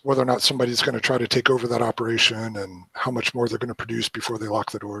was whether or not somebody's going to try to take over that operation and how much more they're going to produce before they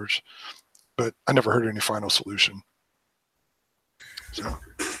lock the doors. But I never heard any final solution. So.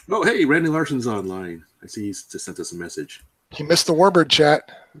 Oh, hey, Randy Larson's online. I see he's just sent us a message. He missed the Warbird chat.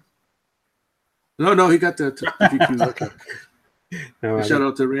 No, he got the VQ. Okay. No, Shout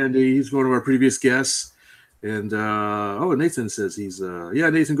out to Randy. He's one of our previous guests. And Nathan says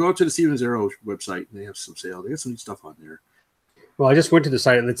Nathan, go up to the Steven Zero website and they have some sale. They got some neat stuff on there. Well, I just went to the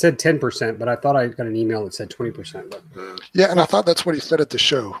site and it said 10%, but I thought I got an email that said 20%. But... yeah, and I thought that's what he said at the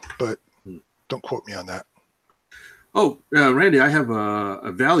show, but don't quote me on that. Oh, Randy, I have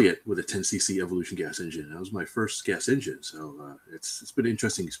a Valiant with a 10cc Evolution gas engine. That was my first gas engine, so it's been an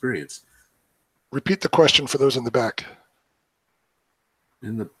interesting experience. Repeat the question for those in the back.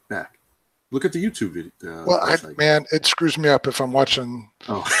 In the back. Look at the YouTube video. Man, it screws me up if I'm watching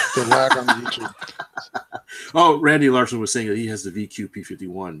the lag on the YouTube. Oh, Randy Larson was saying that he has the VQ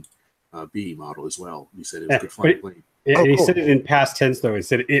P51 B model as well. He said it was a good flying plane. Yeah, he said it in past tense, though. He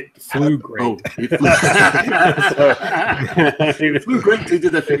said it flew great. Oh, it flew. It flew great. They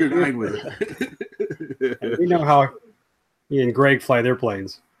did that figure 9 with it. We know how he and Greg fly their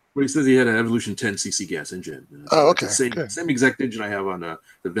planes. Well, he says he had an Evolution 10cc gas engine. Okay. Same exact engine I have on the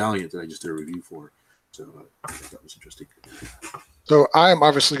Valiant that I just did a review for. So that was interesting. So I'm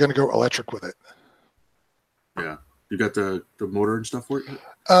obviously going to go electric with it. Yeah. You got the motor and stuff for it?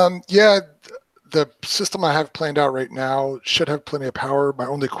 Yeah. The system I have planned out right now should have plenty of power. My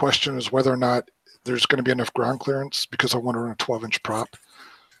only question is whether or not there's going to be enough ground clearance because I want to run a 12-inch prop.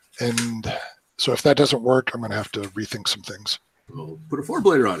 And so if that doesn't work, I'm going to have to rethink some things. Well, put a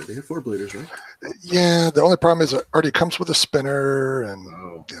 4-blader on it. They have 4-bladers, right? Yeah, the only problem is it already comes with a spinner,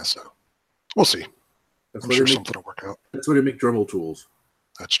 and so we'll see. I'm sure something will work out. That's why they make Dremel tools.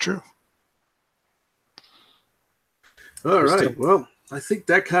 That's true. All right. Well, I think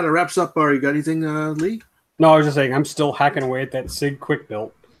that kind of wraps up our. You got anything, Lee? No, I was just saying I'm still hacking away at that SIG quick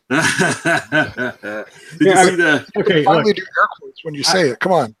build. Did you see the? Okay, finally do air quotes when you say it.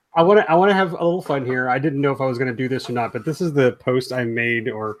 Come on. I want to have a little fun here. I didn't know if I was going to do this or not, but this is the post I made,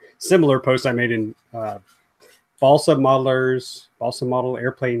 or similar post I made in Balsa Model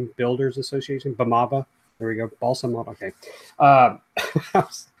Airplane Builders Association, BAMABA. There we go, Balsa Model. Okay,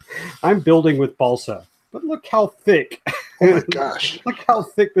 I'm building with balsa, but look how thick. Oh my gosh! Look how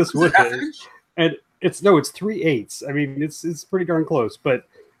thick this wood is, and it's 3/8. I mean, it's pretty darn close, but.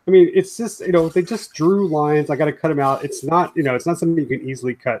 I mean, it's just, they just drew lines. I got to cut them out. It's not, it's not something you can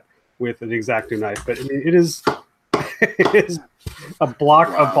easily cut with an X-Acto knife, but I mean, it is a block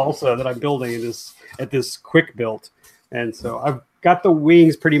of balsa that I'm building at this quick build. And so I've got the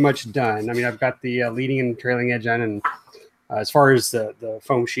wings pretty much done. I mean, I've got the leading and trailing edge on, and as far as the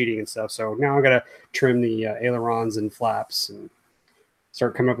foam sheeting and stuff. So now I got to trim the ailerons and flaps and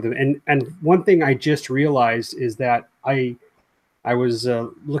start coming up with them. And one thing I just realized is that I was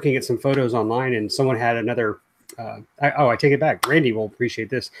looking at some photos online, and someone had another. I take it back. Randy will appreciate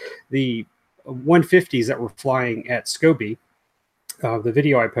this. The 150s that were flying at Scobie, the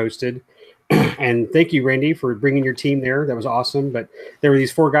video I posted. And thank you, Randy, for bringing your team there. That was awesome. But there were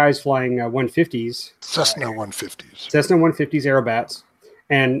these 4 guys flying 150s. Cessna 150s. Cessna 150s Aerobats.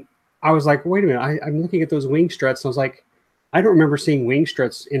 And I was like, wait a minute. I'm looking at those wing struts. And I was like, I don't remember seeing wing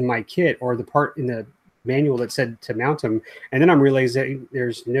struts in my kit or the part in the manual that said to mount them. And then I'm realizing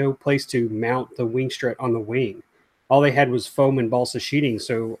there's no place to mount the wing strut on the wing. All they had was foam and balsa sheeting.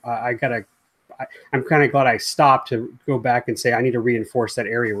 So I'm kind of glad I stopped to go back and say I need to reinforce that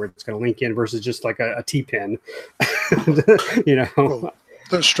area where it's going to link in versus just like a T-pin. Well,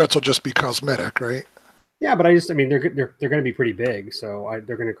 those struts will just be cosmetic, right? Yeah, but they're going to be pretty big, so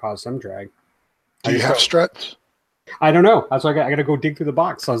they're going to cause some drag. Do you have struts? I don't know. That's why I got to go dig through the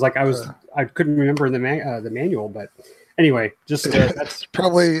box. So I was like, I couldn't remember in the manual, but anyway, just that's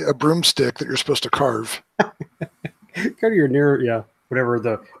probably a broomstick that you're supposed to carve. Go to your whatever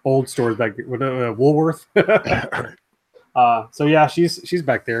the old stores like Woolworth. Right. So yeah, she's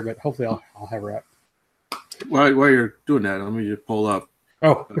back there, but hopefully I'll have her up. While you're doing that, let me just pull up.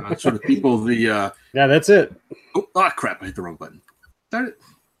 Oh, so the people, yeah, that's it. Oh, crap! I hit the wrong button. Darn it!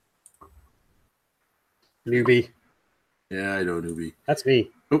 Newbie. Yeah, I know, newbie. That's me.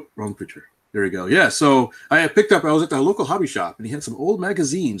 Oh, wrong picture. There we go. Yeah, so I was at the local hobby shop, and he had some old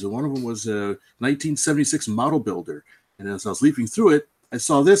magazines, and one of them was a 1976 Model Builder. And as I was leafing through it, I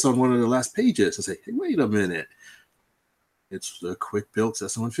saw this on one of the last pages. I say, hey, wait a minute. It's the quick built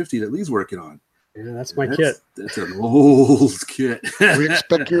Cessna 150 that Lee's working on. Yeah, that's my kit. That's an old kit. We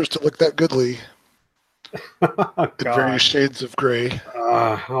expect yours to look that good, Lee. Oh, In various shades of gray.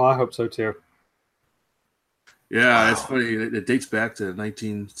 I hope so too. Yeah, It's funny. It dates back to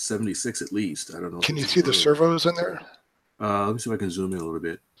 1976 at least. I don't know. Can you see the servos in there? Let me see if I can zoom in a little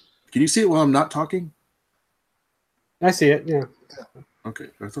bit. Can you see it while I'm not talking? I see it, yeah. Okay.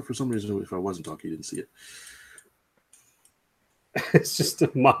 I thought for some reason if I wasn't talking, you didn't see it. It's just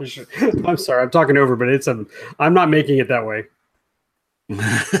a mush. I'm sorry, I'm talking over, but I'm not making it that way.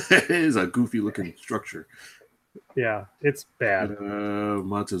 It is a goofy looking structure. Yeah, it's bad.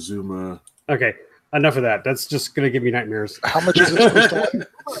 Montezuma. Okay, enough of that. That's just going to give me nightmares. How much is it supposed to weigh?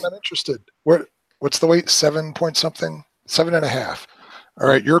 I'm not interested. What's the weight? 7 point something? 7.5. All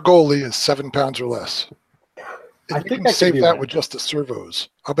right, your goal, Lee, is 7 pounds or less. I you think can save that with just the servos.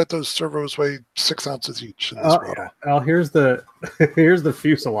 I'll bet those servos weigh 6 ounces each in this model. Well, here's the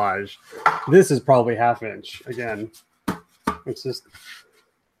fuselage. This is probably 1/2 inch again. It's just,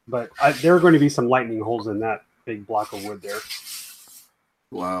 but there are going to be some lightning holes in that big block of wood there.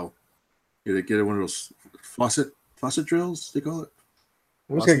 Wow. Get one of those faucet drills, they call it.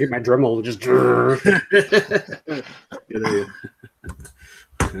 I'm just going to get my Dremel to just.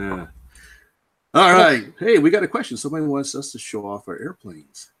 Yeah. All right. Hey, we got a question. Somebody wants us to show off our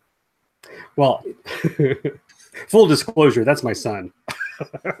airplanes. Well, full disclosure, that's my son.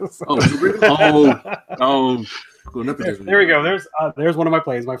 There we go. There's one of my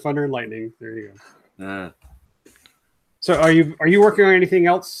planes, my Thunder and Lightning. There you go. So are you working on anything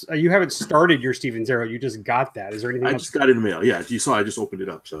else? You haven't started your Steven Zero. You just got that. Is there anything else? I just got it in the mail. Yeah, you saw I just opened it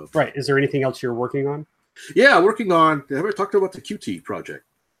up. So right. Is there anything else you're working on? Yeah, working on. Have I talked about the QT project?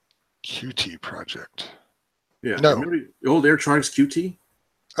 QT project. Yeah. No. Remember the old Airtronics QT?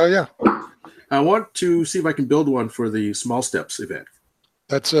 Oh yeah. I want to see if I can build one for the Small Steps event.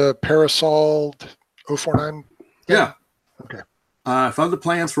 That's a Parasol 049. Yeah. Okay. I found the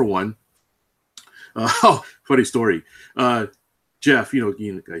plans for one. Funny story. Jeff,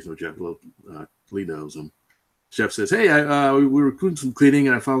 you guys know Jeff. Lee knows him. Jeff says, "Hey, we were doing some cleaning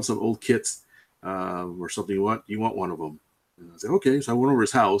and I found some old kits or something. You want one of them?" And I said, "Okay." So I went over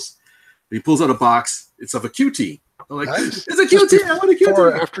his house. And he pulls out a box. It's of a QT. I'm like, nice. It's a QT. I want a QT.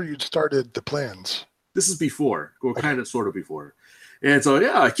 Or after you'd started the plans. This is before, or kind of, sort of before. And so,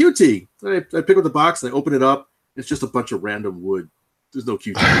 yeah, a QT. I pick up the box. And I open it up. It's just a bunch of random wood. There's no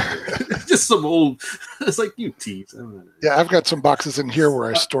QT. It's just some old. It's like QTs. I don't know. Yeah, I've got some boxes in here where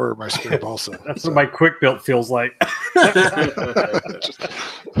I store my spare balsa. That's what my quick built feels like.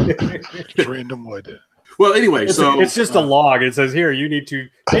 just random wood. Well, anyway, it's just a log. It says here you need to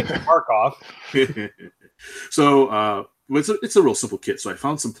take the mark off. So it's a real simple kit. So I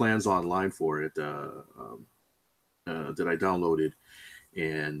found some plans online for it that I downloaded,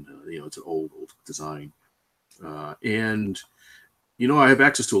 and it's an old design, and I have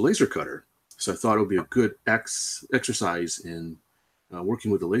access to a laser cutter, so I thought it would be a good exercise in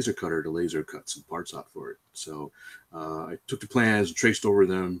working with a laser cutter to laser cut some parts out for it. So I took the plans, traced over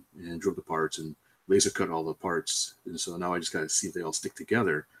them, and drove the parts and laser cut all the parts. And so now I just got to see if they all stick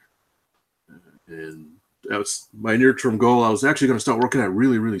together. And that was my near-term goal. I was actually going to start working on it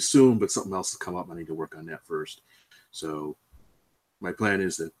really, really soon, but something else has come up. I need to work on that first. So my plan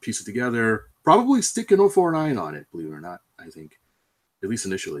is to piece it together, probably stick an 049 on it, believe it or not, I think. At least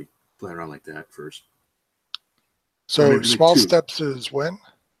initially, play around like that first. So small steps is when?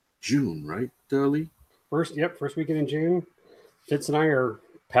 June, right, Lee? First weekend in June. Fitz and I are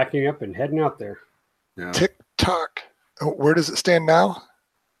packing up and heading out there. Yeah. TikTok. Where does it stand now?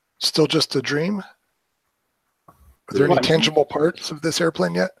 Still just a dream? Are there any tangible parts of this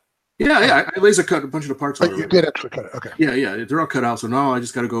airplane yet? Yeah. I laser cut a bunch of the parts. Oh, you did actually cut it. Okay. Yeah. They're all cut out. So now I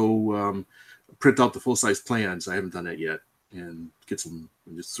just got to go print out the full-size plans. I haven't done that yet. And get some,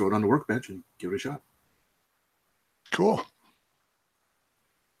 and just throw it on the workbench and give it a shot. Cool.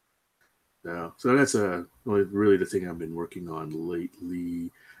 Yeah. So that's really the thing I've been working on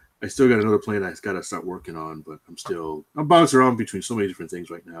lately. I still got another plane I got to start working on, but I'm bouncing around between so many different things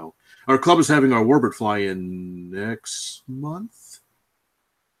right now. Our club is having our warbird fly-in next month.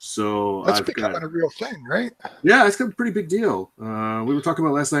 So that's becoming a real thing, right? Yeah, it's a pretty big deal. We were talking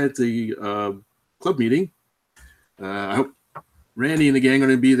about last night at the club meeting. I hope Randy and the gang are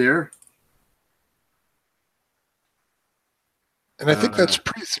going to be there. And I think that's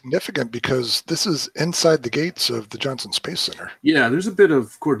pretty significant because this is inside the gates of the Johnson Space Center. Yeah, there's a bit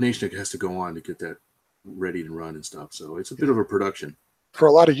of coordination that has to go on to get that ready to run and stuff. So it's a bit of a production. For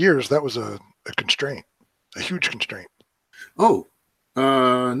a lot of years, that was a constraint, a huge constraint. Oh,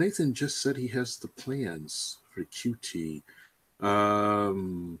 Nathan just said he has the plans for QT.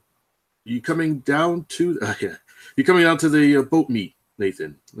 You coming down to you coming down to the boat meet,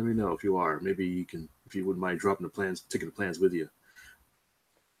 Nathan? Let me know if you are. Maybe you can, if you wouldn't mind dropping the plans, taking the plans with you.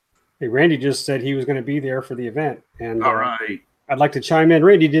 Hey, Randy just said he was going to be there for the event, and all right, I'd like to chime in.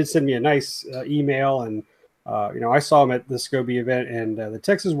 Randy did send me a nice email, and I saw him at the Scobie event, and the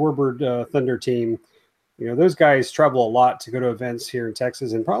Texas Warbird Thunder team. Those guys travel a lot to go to events here in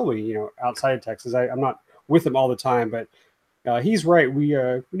Texas, and probably outside of Texas. I'm not with them all the time, but he's right. We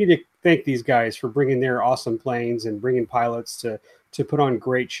need to thank these guys for bringing their awesome planes and bringing pilots to put on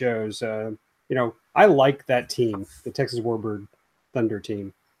great shows. I like that team, the Texas Warbird Thunder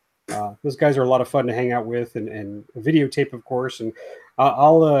team. Those guys are a lot of fun to hang out with and videotape, of course. And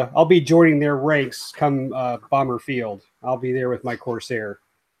I'll be joining their ranks come Bomber Field. I'll be there with my Corsair,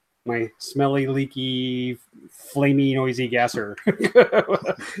 my smelly, leaky, flamey, noisy gasser.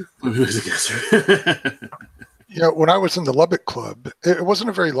 When I was in the Lubbock Club, it wasn't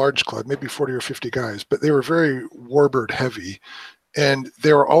a very large club, maybe 40 or 50 guys, but they were very Warbird heavy. And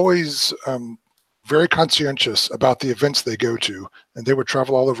they were always very conscientious about the events they go to. And they would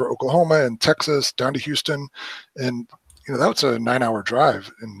travel all over Oklahoma and Texas, down to Houston. And, that was a 9-hour drive.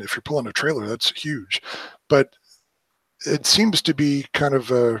 And if you're pulling a trailer, that's huge. But it seems to be kind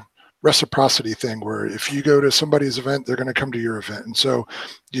of a reciprocity thing where if you go to somebody's event, they're going to come to your event. And so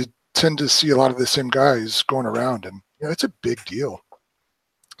you tend to see a lot of the same guys going around, and it's a big deal.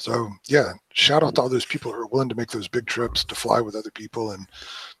 So yeah, shout out to all those people who are willing to make those big trips to fly with other people and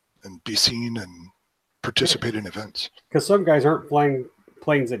be seen and participate in events. Because some guys aren't flying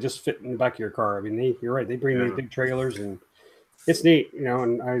planes that just fit in the back of your car. I mean, you're right. They bring these big trailers, and it's neat,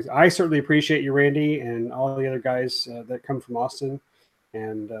 and I certainly appreciate you, Randy, and all the other guys that come from Austin.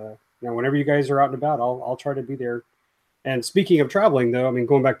 And whenever you guys are out and about, I'll try to be there. And speaking of traveling, though, I mean,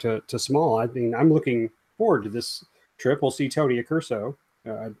 going back to small, I mean, I'm looking forward to this trip. We'll see Tony Accurso,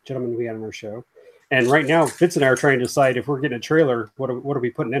 a gentleman we had on our show. And right now, Fitz and I are trying to decide if we're getting a trailer, what are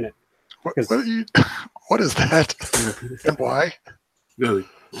we putting in it? What is that? And why? Really?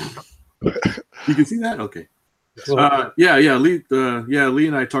 You can see that? Okay. Lee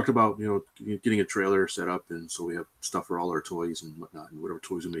and I talked about getting a trailer set up, and so we have stuff for all our toys and whatnot, and whatever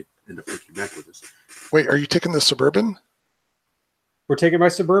toys we may end up taking back with us. Wait, are you taking the Suburban? We're taking my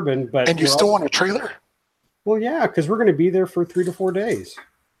Suburban, but and you still want a trailer? Well, yeah, because we're going to be there for 3 to 4 days.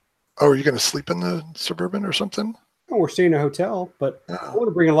 Oh, are you going to sleep in the Suburban or something? No, we're staying in a hotel, but I want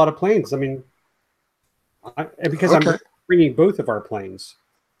to bring a lot of planes. I mean, because I'm bringing both of our planes.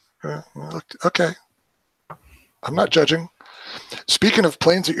 Okay. I'm not judging. Speaking of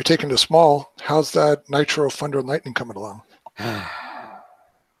planes that you're taking to small, how's that Nitro Thunder and Lightning coming along?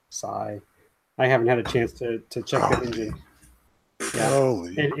 Sigh. I haven't had a chance to check the engine. Yeah. Holy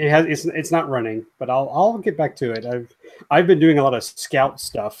Absolutely. It has. It's not running, but I'll get back to it. I've been doing a lot of scout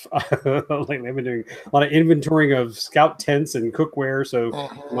stuff lately. I've been doing a lot of inventorying of scout tents and cookware. So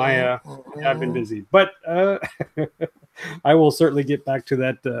I've been busy, but I will certainly get back to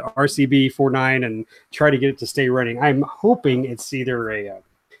that RCB 49 and try to get it to stay running. I'm hoping it's either a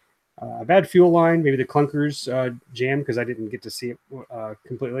bad fuel line, maybe the clunkers jam because I didn't get to see it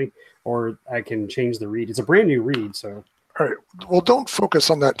completely, or I can change the reed. It's a brand new reed, so. All right. Well, don't focus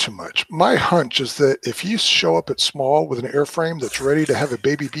on that too much. My hunch is that if you show up at small with an airframe that's ready to have a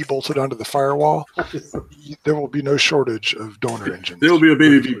baby bee bolted onto the firewall, there will be no shortage of donor engines. There will be a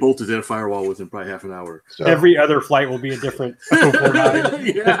baby bee bolted to that firewall within probably half an hour. So, every other flight will be a different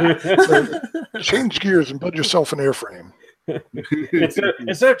 049. So change gears and build yourself an airframe.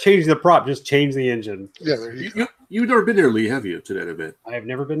 Instead of changing the prop, just change the engine. Yeah, you've never been there, Lee, have you, to that event? I have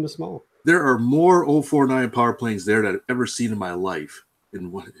never been to small. There are more 049 power planes there that I've ever seen in my life,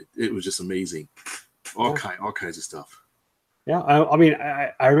 and it was just amazing. All kinds of stuff. Yeah, I mean,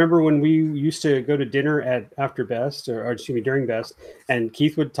 I remember when we used to go to dinner at after Best, or excuse me, during Best, and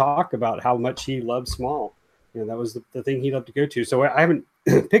Keith would talk about how much he loved small. That was the thing he loved to go to. So I haven't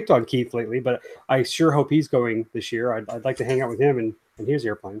picked on Keith lately, but I sure hope he's going this year. I'd like to hang out with him and his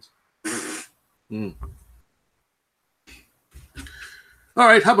airplanes. Mm. All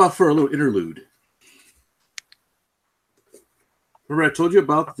right, how about for a little interlude? Remember I told you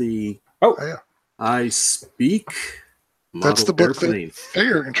about the I Speak model That's the book airplane. that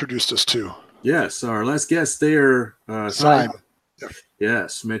Thayer introduced us to. Yes, our last guest there, Simon.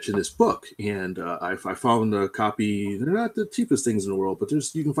 Yes, mentioned this book, and I found a copy. They're not the cheapest things in the world, but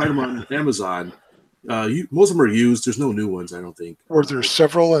you can find them on Amazon. Most of them are used. There's no new ones, I don't think. Were there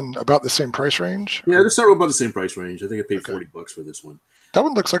several in about the same price range? Yeah, there's several about the same price range. I think I paid $40 for this one. That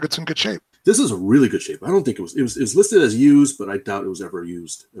one looks like it's in good shape. This is a really good shape. I don't think it was listed as used, but I doubt it was ever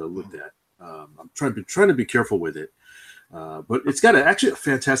used. Looked at. I'm trying to be careful with it, but it's got actually a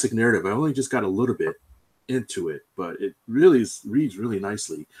fantastic narrative. I only just got a little bit into it, but it really reads really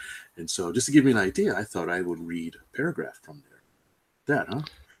nicely. And so, just to give you an idea, I thought I would read a paragraph from there. That,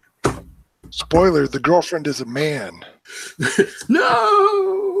 huh? Spoiler: the girlfriend is a man.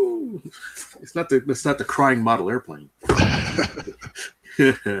 No, it's not the crying model airplane.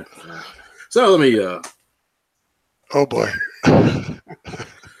 So let me. Oh boy.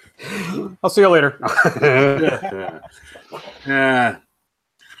 I'll see you later.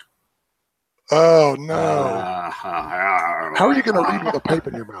 Oh no! How are you going to read with a pipe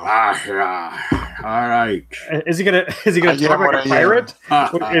in your mouth? All right. Is he gonna talk like a pirate?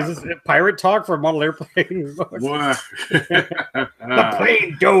 Is this pirate talk for a model airplane? The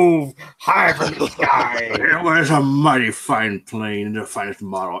plane dove high from the sky. It was a mighty fine plane, the finest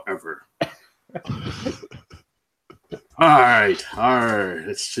model ever. All right.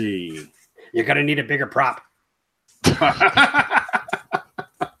 Let's see. You're gonna need a bigger prop.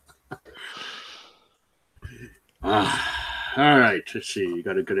 All right, let's see. You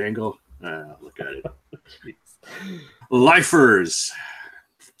got a good angle? Look at it. Lifers.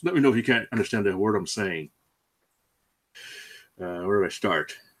 Let me know if you can't understand the word I'm saying. Where do I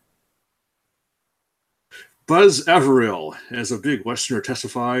start? Buzz Averill, as a big Westerner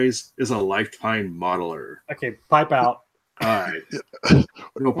testifies, is a lifetime modeler. Okay, pipe out. All right.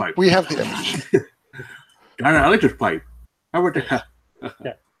 No pipe. We have the image. I like this pipe. How about that?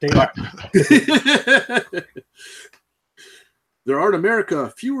 Yeah. There are in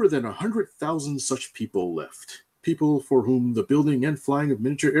America fewer than 100,000 such people left. People for whom the building and flying of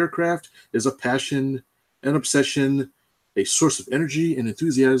miniature aircraft is a passion, an obsession, a source of energy and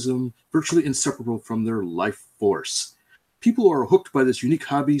enthusiasm virtually inseparable from their life force. People who are hooked by this unique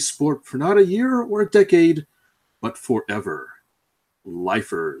hobby sport for not a year or a decade, but forever.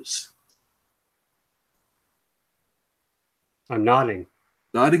 Lifers. I'm nodding.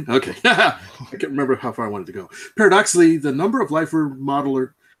 Nodding? Okay. I can't remember how far I wanted to go. Paradoxically, the number of lifetime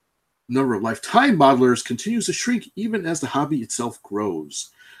modelers continues to shrink even as the hobby itself grows.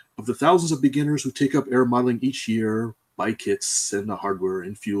 Of the thousands of beginners who take up air modeling each year, buy kits and the hardware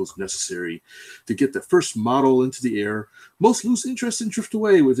and fuels necessary to get the first model into the air, most lose interest and drift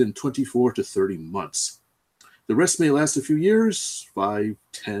away within 24 to 30 months. The rest may last a few years, 5,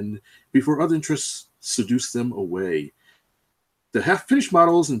 10, before other interests seduce them away. The half-finished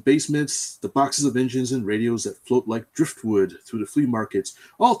models and basements, the boxes of engines and radios that float like driftwood through the flea markets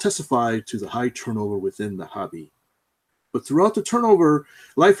all testify to the high turnover within the hobby. But throughout the turnover,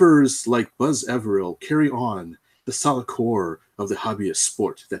 lifers like Buzz Averill carry on the solid core of the hobbyist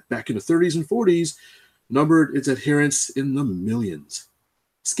sport that back in the 30s and 40s numbered its adherents in the millions.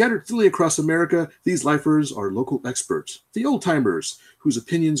 Scattered thinly across America, these lifers are local experts, the old-timers, whose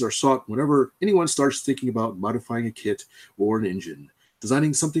opinions are sought whenever anyone starts thinking about modifying a kit or an engine,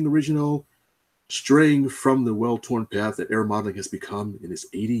 designing something original, straying from the well-torn path that air modeling has become in its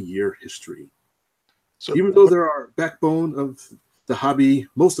 80-year history. So, Even though there are backbone of the hobby,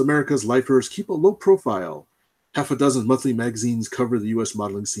 most America's lifers keep a low profile. Half a dozen monthly magazines cover the U.S.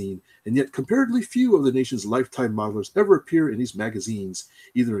 modeling scene, and yet comparatively few of the nation's lifetime modelers ever appear in these magazines,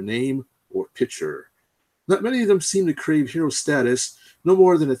 either in name or picture. Not many of them seem to crave hero status. No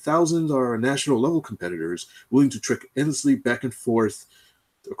more than 1,000 are national-level competitors, willing to trek endlessly back and forth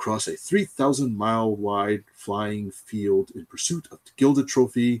across a 3,000-mile-wide flying field in pursuit of the Gilded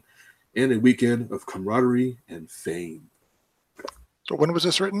Trophy and a weekend of camaraderie and fame. so when was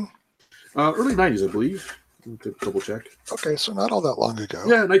this written? Early 90s, I believe. Double check. Okay, so not all that long ago.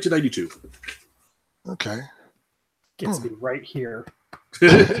 Yeah, 1992. Okay. Gets me right here.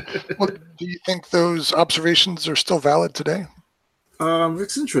 Well, do you think those observations are still valid today?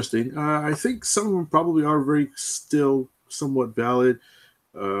 It's interesting. I think some of them probably are still somewhat valid.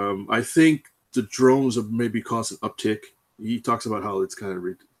 I think the drones have maybe caused an uptick. He talks about how it's kind of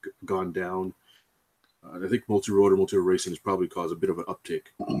gone down. I think multi-rotor racing has probably caused a bit of an uptick.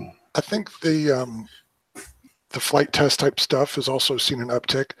 I think the flight test type stuff has also seen an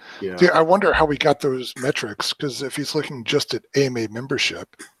uptick. Yeah. See, I wonder how we got those metrics, because if he's looking just at AMA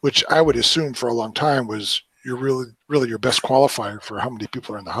membership, which I would assume for a long time was really your best qualifier for how many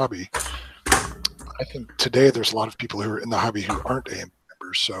people are in the hobby. I think today there's a lot of people who are in the hobby who aren't AMA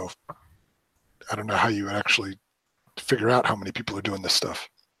members, so I don't know how you would actually figure out how many people are doing this stuff.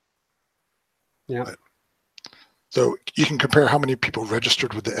 Yeah. So you can compare how many people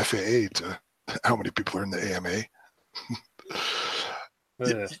registered with the FAA to how many people are in the AMA.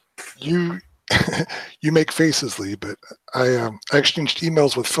 You you make faces, Lee, but I exchanged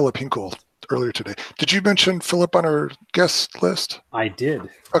emails with Philip Hinkle earlier today. Did you mention Philip on our guest list? I did.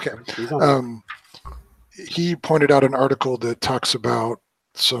 Okay. He pointed out an article that talks about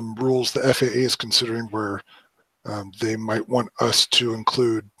some rules the FAA is considering where they might want us to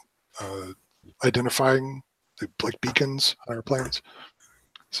include identifying like beacons on our planes.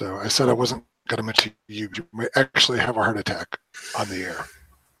 So I said I wasn't going to mention you. You might actually have a heart attack on the air.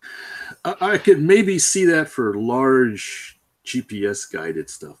 I could maybe see that for large GPS guided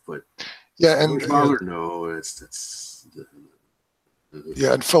stuff, but yeah, and no, that's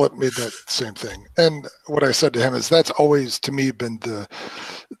yeah, and Philip made that same thing. And what I said to him is that's always to me been the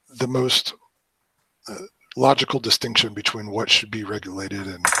most logical distinction between what should be regulated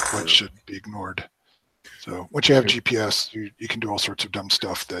and what should be ignored. So once you have GPS, you can do all sorts of dumb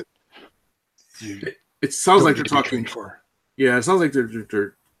stuff that you. It sounds like they're talking for. Yeah, it sounds like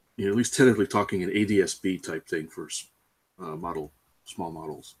they're at least tentatively talking an ADS-B type thing for small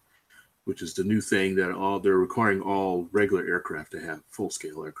models, which is the new thing that they're requiring all regular aircraft to have,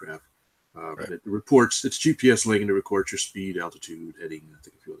 full-scale aircraft. Right. It reports it's GPS link and it records your speed, altitude, heading, I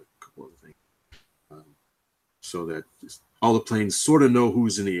think a couple other things, so that all the planes sort of know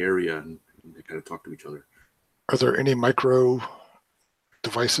who's in the area and they kind of talk to each other. Are there any micro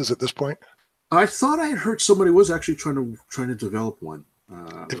devices at this point? I thought I had heard somebody was actually trying to develop one.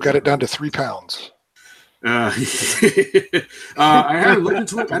 They've got it down to 3 pounds. I haven't looked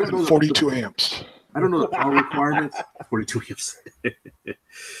into it. I don't know 42 amps. I don't know the power requirement. 42 amps.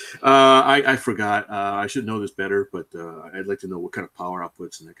 I forgot. I should know this better, but I'd like to know what kind of power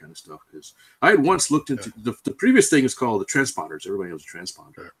outputs and that kind of stuff. Because I had once looked into the previous thing is called the transponders. Everybody knows a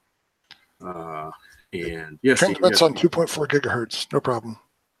transponder. And yes, transmits on 2.4 gigahertz. No problem.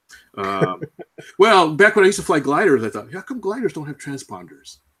 Well, back when I used to fly gliders, I thought, how come gliders don't have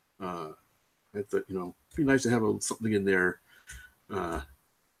transponders? I thought, it'd be nice to have something in there.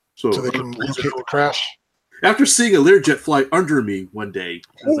 So they can locate the crash. After seeing a Learjet fly under me one day,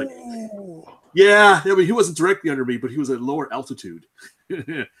 I was like, yeah, I mean, he wasn't directly under me, but he was at lower altitude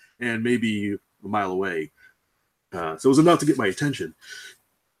and maybe a mile away. So it was enough to get my attention.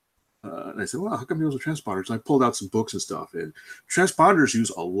 And I said, well, how come those are transponders? And I pulled out some books and stuff. And transponders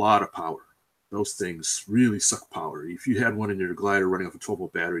use a lot of power. Those things really suck power. If you had one in your glider running off a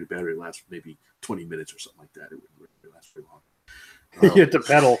 12-volt battery, the battery lasts maybe 20 minutes or something like that. It wouldn't really last very long. You have to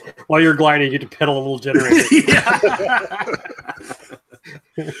pedal. While you're gliding, you have to pedal a little generator.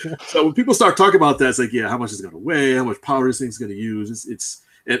 So when people start talking about that, it's like, yeah, how much is it going to weigh? How much power this thing's going to use?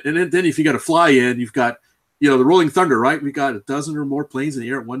 And then if you got a fly in, you've got, the Rolling Thunder, right? We got a dozen or more planes in the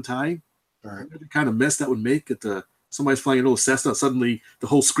air at one time. All right. The kind of mess that would make at somebody's flying a little Cessna, suddenly the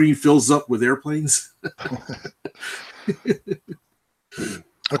whole screen fills up with airplanes.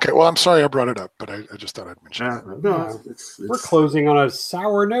 Okay, well, I'm sorry I brought it up, but I just thought I'd mention it. No, We're closing on a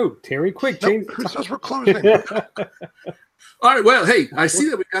sour note, Terry. Quick, change. Who says we're closing? All right. Well, hey, I see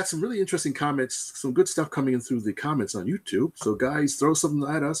that we got some really interesting comments, some good stuff coming in through the comments on YouTube. So, guys, throw something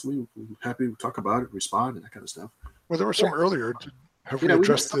at us. We're happy to talk about it, respond, and that kind of stuff. Well, there were some earlier. Have we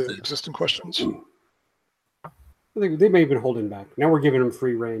addressed the existing questions? I think they may have been holding back. Now we're giving them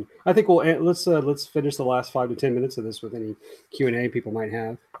free reign. I think let's finish the last 5 to 10 minutes of this with any Q&A people might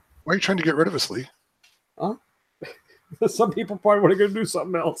have. Why are you trying to get rid of us, Lee? Huh? Some people probably want to go do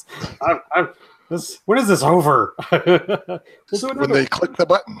something else. When is this over? We'll do it when they click the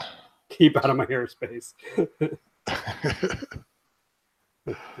button. Keep out of my airspace.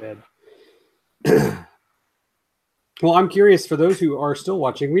 Dead. Well, I'm curious, for those who are still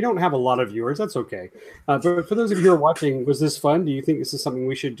watching, we don't have a lot of viewers. That's okay. But for those of you who are watching, was this fun? Do you think this is something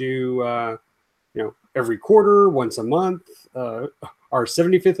we should do, every quarter, once a month? Our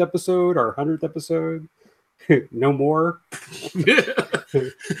 75th episode, our 100th episode? No more?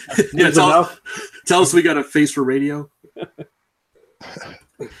 Yeah, tell us we got a face for radio.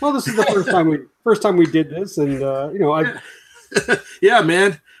 Well, this is the first time we did this, and yeah,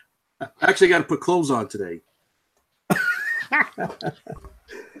 man. I actually got to put clothes on today. That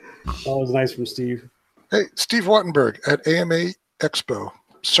was nice from Steve. Hey, Steve Wattenberg at AMA Expo.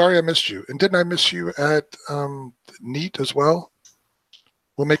 Sorry I missed you. And didn't I miss you at NEAT as well?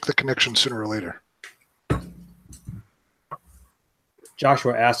 We'll make the connection sooner or later.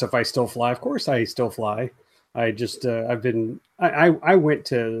 Joshua asked if I still fly. Of course I still fly. I just I went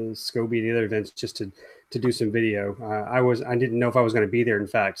to Scobie, the other events, just to do some video. I didn't know if I was going to be there, in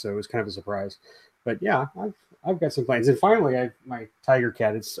fact, so it was kind of a surprise. But yeah, I've got some plans. And finally, my Tiger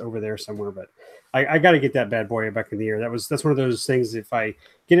Cat is over there somewhere, but I got to get that bad boy back in the air. That's one of those things. If I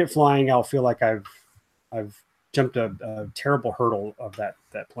get it flying, I'll feel like I've jumped a terrible hurdle of that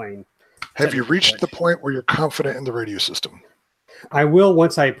plane. Have you reached the point where you're confident in the radio system? I will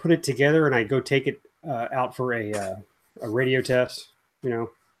once I put it together and I go take it out for a radio test, a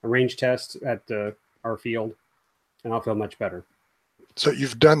range test at our field, and I'll feel much better. So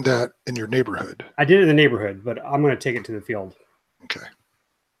you've done that in your neighborhood? I did it in the neighborhood, but I'm going to take it to the field. Okay.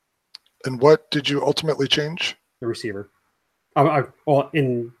 And what did you ultimately change? The receiver. Well,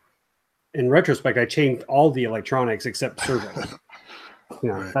 in retrospect, I changed all the electronics except servo.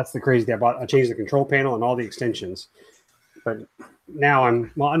 Right. That's the crazy thing. I changed the control panel and all the extensions. But now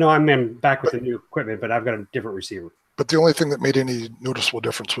I'm back with the new equipment, but I've got a different receiver. But the only thing that made any noticeable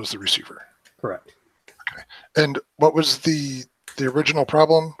difference was the receiver. Correct. Okay. And what was the original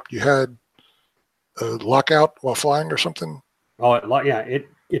problem? You had a lockout while flying or something? Oh,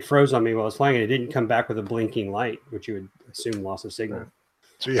 it froze on me while I was flying, and it didn't come back with a blinking light, which you would assume loss of signal. Right.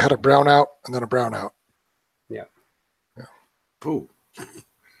 So you had a brownout and then a brownout. Yeah. Oh,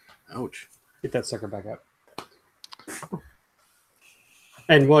 ouch! Get that sucker back up.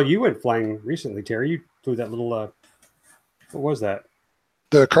 And well, you went flying recently, Terry. You flew that little. What was that?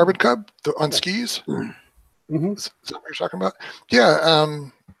 The Carbon Cub on skis. Mm-hmm. Is that what you're talking about? Yeah.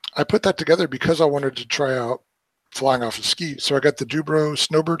 I put that together because I wanted to try out flying off of skis. So I got the Dubro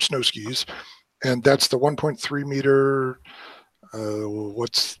Snowbird snow skis, and that's the 1.3 meter.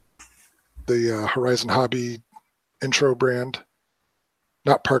 What's the Horizon Hobby intro brand?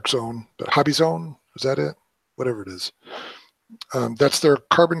 Not Park Zone, but Hobby Zone. Is that it? Whatever it is. That's their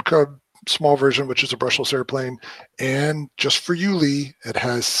Carbon Cub small version, which is a brushless airplane. And just for you, Lee, it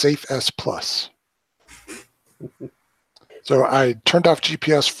has Safe S Plus. So I turned off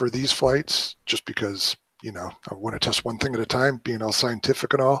GPS for these flights just because, I want to test one thing at a time, being all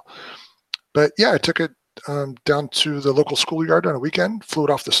scientific and all. But yeah, I took it down to the local schoolyard on a weekend, flew it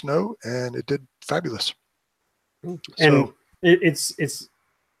off the snow, and it did fabulous. And so,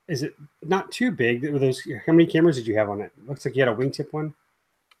 is it not too big? How many cameras did you have on it? Looks like you had a wingtip one.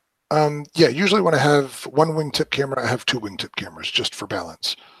 Yeah, usually when I have one wingtip camera, I have two wingtip cameras just for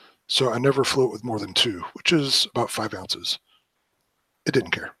balance. So I never flew it with more than two, which is about 5 ounces. It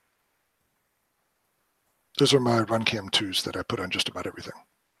didn't care. Those are my RunCam 2s that I put on just about everything,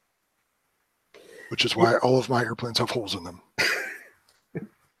 which is why all of my airplanes have holes in them.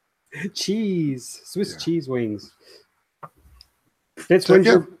 Swiss cheese wings. Fitz,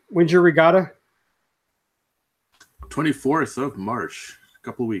 when's your regatta? 24th of March, a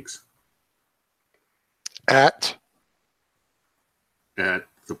couple of weeks. At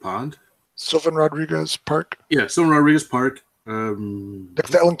the pond? Sylvan Rodriguez Park? Yeah, Sylvan Rodriguez Park.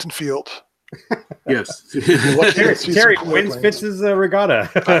 Next to Ellington Field. Yes. Terry, when's Fitz's regatta?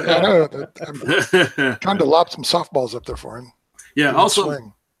 I know. I'm trying to lob some softballs up there for him. Yeah,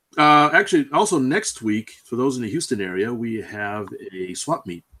 also, Actually, also next week, for those in the Houston area, we have a swap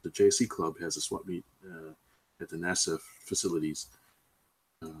meet. The JSC Club has a swap meet at the NASA facilities.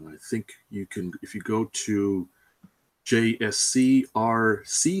 I think you can, if you go to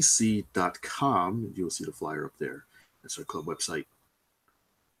jscrcc.com, you'll see the flyer up there. That's our club website.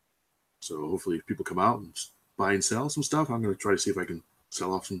 So hopefully if people come out and buy and sell some stuff, I'm going to try to see if I can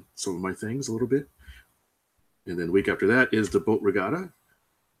sell off some of my things a little bit. And then the week after that is the boat regatta.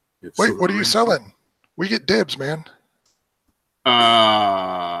 Wait, what are you selling? We get dibs, man.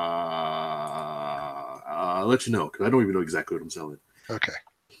 I'll let you know, because I don't even know exactly what I'm selling. Okay.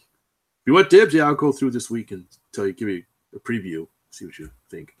 If you want dibs, yeah, I'll go through this week and give you a preview, see what you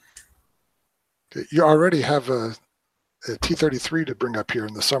think. You already have a T-33 to bring up here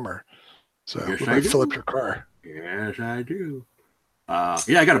in the summer, so Yes, we I might do. fill up your car. Yes, I do.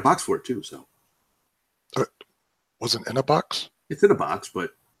 Yeah, I got a box for it too, so Wasn't in a box? it's in a box,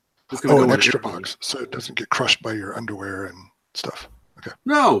 but it's gonna Oh, go an in extra everything. box, so it doesn't get crushed by your underwear and stuff.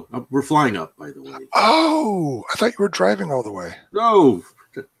 No, we're flying up, by the way. Oh, I thought you were driving all the way. No,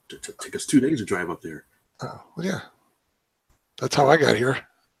 take us 2 days to drive up there. Oh, well, yeah. That's how I got here.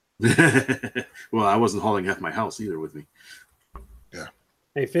 Well, I wasn't hauling half my house either with me.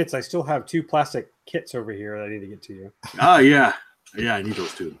 Hey Fitz, I still have 2 plastic kits over here that I need to get to you. Oh, yeah. Yeah, I need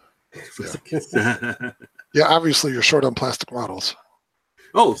those too. Yeah, obviously you're short on plastic models.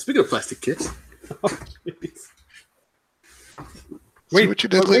 Oh, speaking of plastic kits. See what you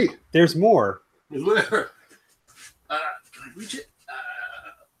did, Lee? Wait, there's more. Whatever. Can I reach it?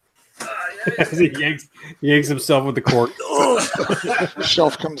 Yeah. He yanks himself with the cord. The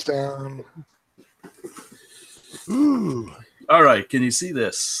shelf comes down. Ooh, All right, can you see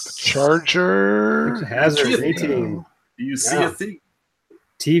this? charger. Hazard Yeah. 18. Do you see Yeah. a thing?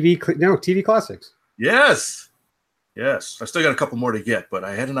 TV Classics. Yes. Yes. I still got a couple more to get, but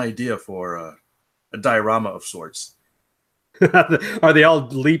I had an idea for a diorama of sorts. Are they all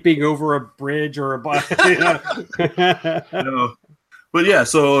leaping over a bridge or a No. But yeah,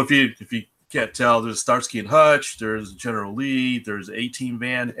 so if you can't tell, there's Starsky and Hutch, there's General Lee, there's A-Team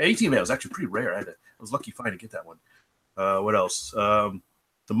van. A-Team van was actually pretty rare. I was lucky fine to get that one. What else? The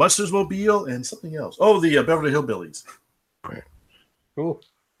Munsters Mobile and something else. Oh, the Beverly Hillbillies. Cool.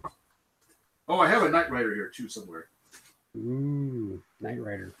 Oh, I have a Knight Rider here too somewhere. Ooh, Knight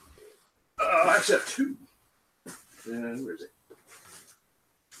Rider. I actually have 2. Where is it?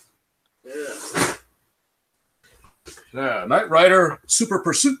 Yeah, Knight Rider Super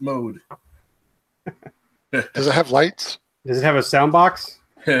Pursuit Mode. Does it have lights? Does it have a sound box?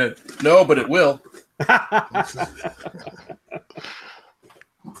 No, but it will.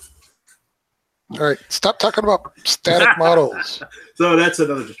 All right, stop talking about static models. So that's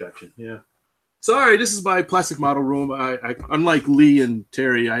another distraction. Yeah. Sorry, this is my plastic model room. I unlike Lee and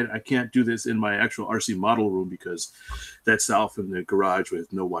Terry, I can't do this in my actual RC model room because that's off in the garage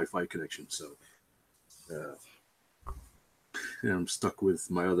with no Wi-Fi connection. So yeah, I'm stuck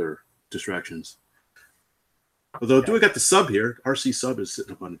with my other distractions. Although, do I got the sub here? RC sub is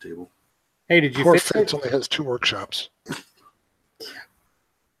sitting up on the table. Hey, did you Poor fix Fitz it? only has 2 workshops.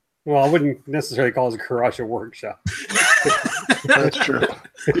 Well, I wouldn't necessarily call it a garage a workshop. That's true.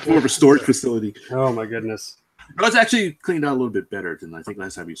 It's more of a storage facility. Oh my goodness. But it's actually cleaned out a little bit better than I think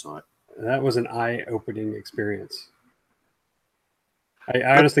last time you saw it. That was an eye-opening experience. I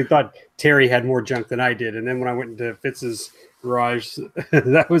honestly thought Terry had more junk than I did, and then when I went into Fitz's garage,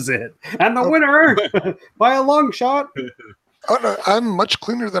 that was it. And the winner by a long shot. Oh no, I'm much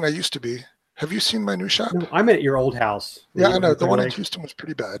cleaner than I used to be. Have you seen my new shop? No, I'm at your old house. Yeah, I know. The one in Like- Houston was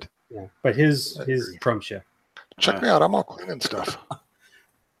pretty bad. Yeah, but his trumps you. Check me out. I'm all clean and stuff.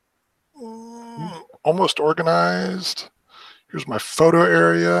 Almost organized. Here's my photo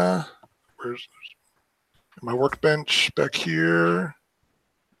area. Where's my workbench back here?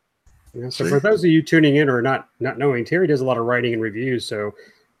 Yeah, so See? for those of you tuning in or not knowing, Terry does a lot of writing and reviews, so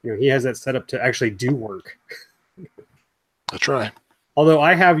he has that set up to actually do work. I try. Although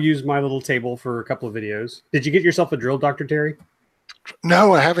I have used my little table for a couple of videos. Did you get yourself a drill, Dr. Terry?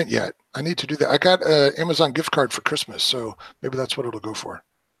 No, I haven't yet. I need to do that. I got an Amazon gift card for Christmas, so maybe that's what it'll go for.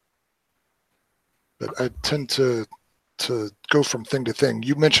 But I tend to go from thing to thing.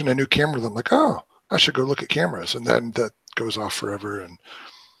 You mentioned a new camera, then I'm like, oh, I should go look at cameras, and then that goes off forever. And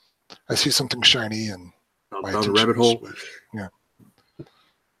I see something shiny, and my Down the attention rabbit hole. switch. Yeah.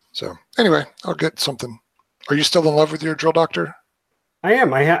 So anyway, I'll get something. Are you still in love with your drill doctor? I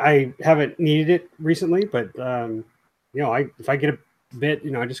am. I haven't needed it recently, but if I get a bit,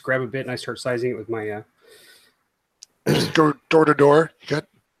 I just grab a bit and I start sizing it with my. Just go door to door. You got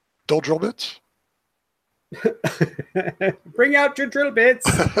dull drill bits? Bring out your drill bits.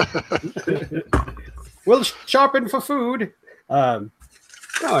 We'll sharpen for food. No,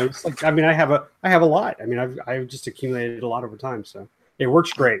 it's like, I mean, I have a lot. I mean, I've just accumulated a lot over time, so it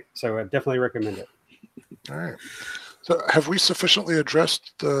works great. So I definitely recommend it. All right. So have we sufficiently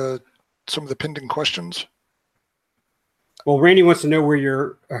addressed some of the pending questions? Well, Randy wants to know where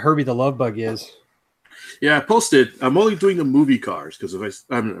your Herbie the Love Bug is. Yeah, I posted. I'm only doing the movie cars because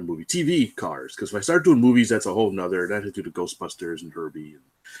I'm not a movie TV cars because if I start doing movies, that's a whole nother. That had to do the Ghostbusters and Herbie.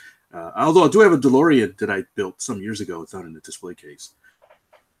 And, although I do have a DeLorean that I built some years ago. It's not in the display case.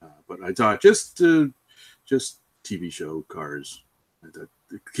 But I thought just TV show cars. I thought,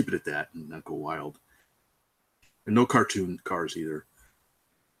 keep it at that and not go wild. And no cartoon cars either.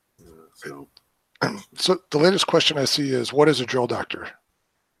 So the latest question I see is, what is a drill doctor?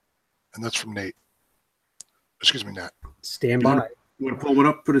 And that's from Nate. Excuse me, Nat. Stand by. You want to pull one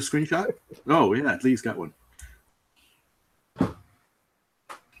up, put a screenshot? Oh, yeah, Lee's got one.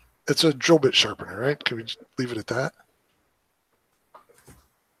 It's a drill bit sharpener, right? Can we just leave it at that?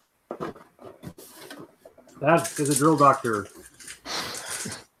 That is a drill doctor.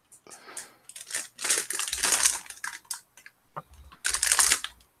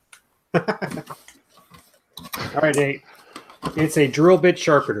 All right, Nate. It's a drill bit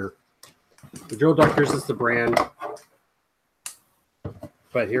sharpener. The Drill Doctors is the brand,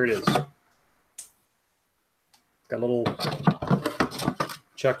 but here it is. Got a little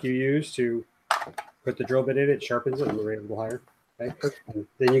chuck you use to put the drill bit in. It sharpens it and the rate a little higher. Okay, and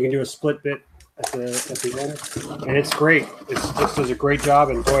then you can do a split bit at the end, and it's great. It just does a great job,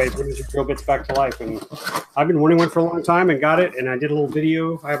 and boy, it brings your drill bits back to life. And I've been wanting one for a long time and got it. And I did a little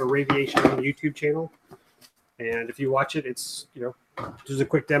video. I have a Raviation YouTube channel, and if you watch it, it's just a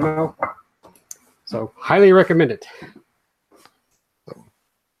quick demo. So highly recommend it.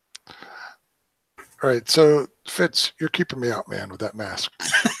 All right, so Fitz, you're keeping me out, man, with that mask.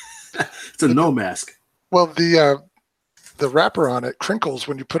 It's a no mask. Well, the wrapper on it crinkles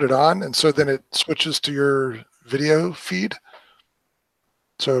when you put it on, and so then it switches to your video feed.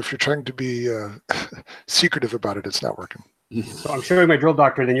 So if you're trying to be secretive about it, it's not working. So I'm showing my drill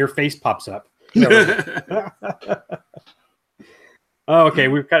doctor, then your face pops up. Oh, okay,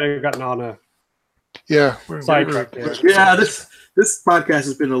 we've kind of gotten on a sidetrack there. Yeah, this podcast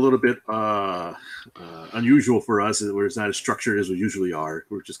has been a little bit unusual for us, where it's not as structured as we usually are.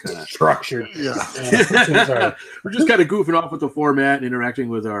 We're just kind of structured. Yeah. We're just kind of goofing off with the format and interacting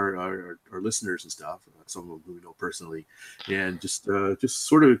with our listeners and stuff. Some of them who we know personally, and just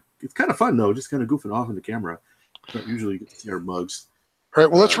sort of, it's kind of fun though, just kind of goofing off in the camera. Don't usually get to see our mugs. All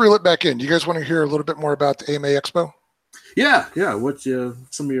right, well, let's reel it back in. You guys want to hear a little bit more about the AMA Expo? Yeah. What's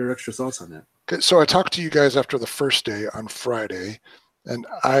some of your extra thoughts on that? Okay, so I talked to you guys after the first day on Friday, and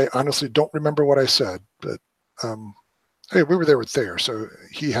I honestly don't remember what I said, but hey, we were there with Thayer, so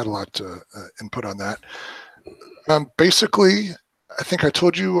he had a lot to input on that. Basically, I think I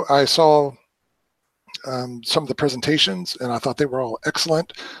told you I saw some of the presentations, and I thought they were all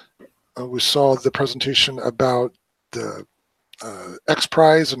excellent. We saw the presentation about the X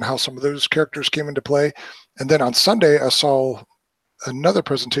Prize and how some of those characters came into play. And then on Sunday, I saw another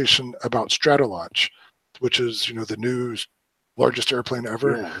presentation about Stratolaunch, which is, the new largest airplane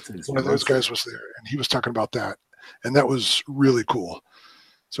ever. Yeah, one of those guys was there, and he was talking about that. And that was really cool.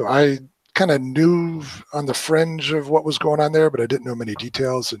 So I kind of knew on the fringe of what was going on there, but I didn't know many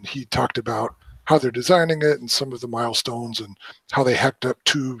details. And he talked about how they're designing it and some of the milestones and how they hacked up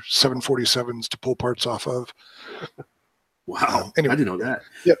 2 747s to pull parts off of. Wow. Anyway, I didn't know that.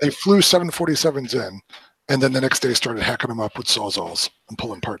 Yeah, they flew 747s in, and then the next day started hacking them up with Sawzalls and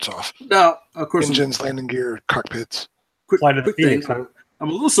pulling parts off. Now, of course, engines, landing gear, cockpits. Quick thing. I'm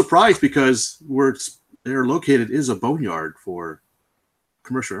a little surprised because where they're located is a boneyard for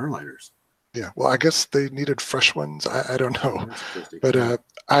commercial airliners. Yeah, well, I guess they needed fresh ones. I don't know. But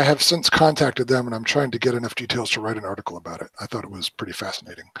I have since contacted them, and I'm trying to get enough details to write an article about it. I thought it was pretty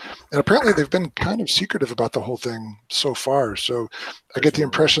fascinating. And apparently they've been kind of secretive about the whole thing so far. So I get the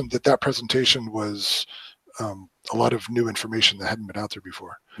impression that presentation was a lot of new information that hadn't been out there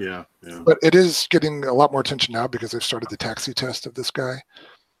before. Yeah. But it is getting a lot more attention now because they've started the taxi test of this guy.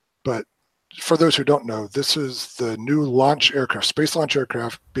 But for those who don't know, this is the new launch aircraft, space launch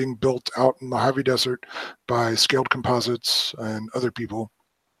aircraft being built out in Mojave Desert by Scaled Composites and other people.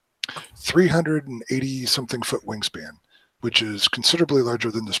 380-something foot wingspan, which is considerably larger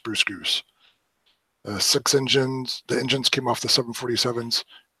than the Spruce Goose. 6 engines. The engines came off the 747s.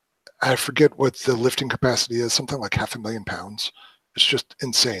 I forget what the lifting capacity is, something like 500,000 pounds. It's just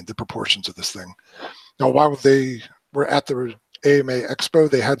insane, the proportions of this thing. Now, while they were at the AMA Expo,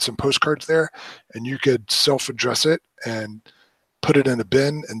 they had some postcards there, and you could self-address it and put it in a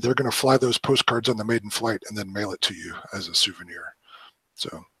bin, and they're going to fly those postcards on the maiden flight and then mail it to you as a souvenir.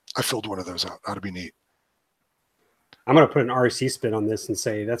 So I filled one of those out. Ought to be neat. I'm going to put an RC spin on this and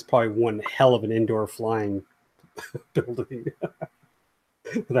say that's probably one hell of an indoor flying building.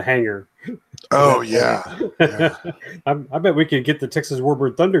 The hangar. Oh, yeah. Yeah. I bet we could get the Texas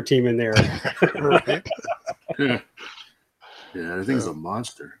Warbird Thunder team in there. Right? Yeah, that thing's a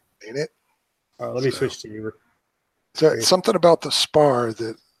monster. Ain't it? Let me switch to you. So something about the spar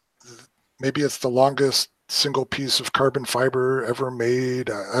that maybe it's the longest single piece of carbon fiber ever made.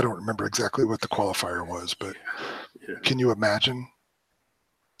 I don't remember exactly what the qualifier was, but can you imagine?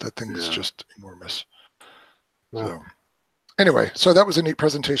 That thing is just enormous. Wow. So anyway, so that was a neat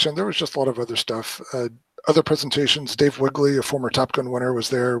presentation. There was just a lot of other stuff. Other presentations, Dave Wigley, a former Top Gun winner, was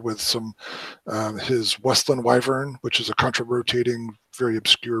there with some his Westland Wyvern, which is a contra-rotating, very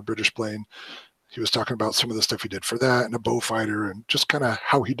obscure British plane. He was talking about some of the stuff he did for that and a bow fighter and just kind of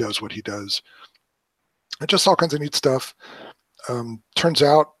how he does what he does. And just all kinds of neat stuff. Turns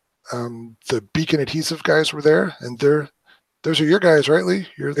out the Beacon Adhesive guys were there, and those are your guys, right, Lee?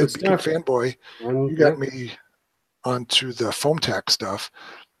 You're the Beacon fanboy. You got me onto the FoamTac stuff.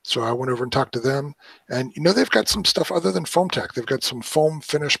 So I went over and talked to them, and they've got some stuff other than FoamTac. They've got some foam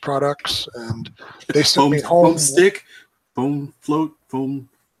finish products, and they sent me home. Foam stick, foam float, foam.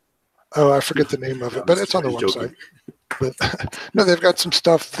 Oh, I forget the name of it, but it's on the website. But no, they've got some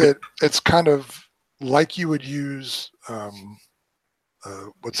stuff that it's kind of like you would use.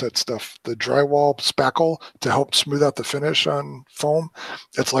 What's that stuff? The drywall spackle to help smooth out the finish on foam.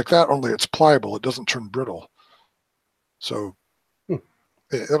 It's like that, only it's pliable. It doesn't turn brittle. So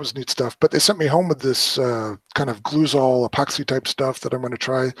that was neat stuff. But they sent me home with this kind of Gluzol epoxy type stuff that I'm going to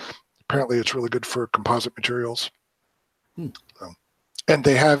try. Apparently, it's really good for composite materials. And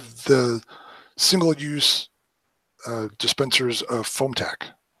they have the single-use dispensers of FoamTac,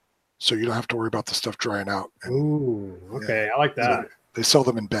 so you don't have to worry about the stuff drying out. Ooh, okay, I like that. They sell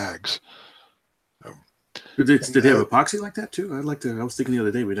them in bags. Did they have epoxy like that too? I was thinking the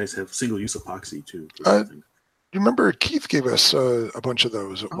other day, it'd be nice to have single-use epoxy too. You remember Keith gave us a bunch of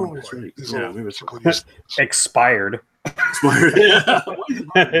those at one that's point. right. Expired. Expired. Yeah.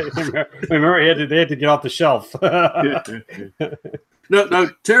 Remember, they had to get off the shelf. Now,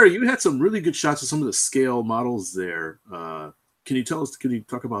 Terry, you had some really good shots of some of the scale models there. Can you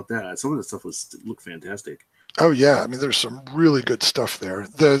talk about that? Some of the stuff looked fantastic. Oh yeah, I mean, there's some really good stuff there.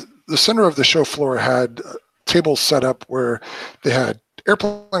 The center of the show floor had tables set up where they had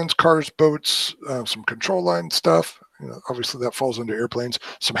airplanes, cars, boats, some control line stuff. Obviously that falls under airplanes.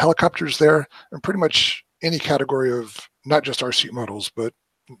 Some helicopters there, and pretty much any category of not just RC models, but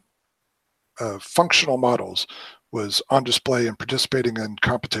functional models was on display and participating in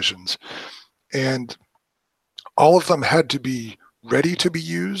competitions. And all of them had to be ready to be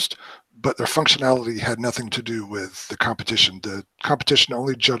used, but their functionality had nothing to do with the competition. The competition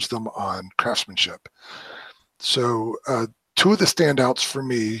only judged them on craftsmanship. So two of the standouts for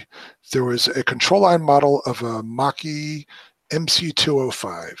me, there was a control line model of a Mach-E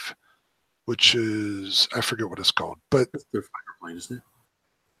MC205, which is, I forget what it's called, but That's their fighter plane, isn't it?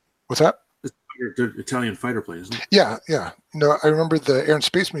 What's that? Their Italian fighter plane, isn't it? Yeah. I remember the Air and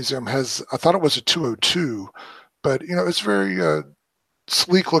Space Museum has, I thought it was a 202, but it's very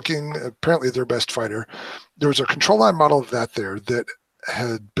sleek looking, apparently their best fighter. There was a control line model of that there that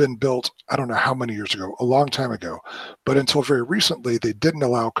had been built, I don't know how many years ago, a long time ago, but until very recently, they didn't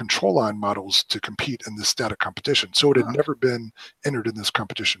allow control line models to compete in this static competition. So it had never been entered in this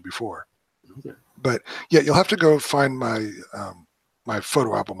competition before. Okay. But yeah, you'll have to go find my my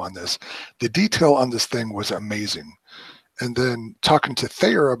photo album on this. The detail on this thing was amazing. And then talking to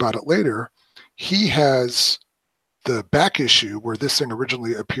Thayer about it later, he has the back issue where this thing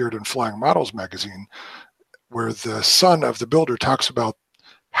originally appeared in Flying Models magazine, where the son of the builder talks about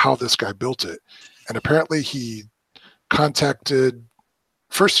how this guy built it. And apparently he talked to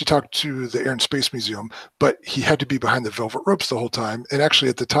the Air and Space Museum, but he had to be behind the velvet ropes the whole time. And actually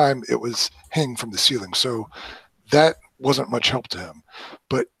at the time it was hanging from the ceiling. So that wasn't much help to him.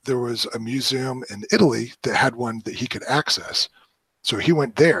 But there was a museum in Italy that had one that he could access. So he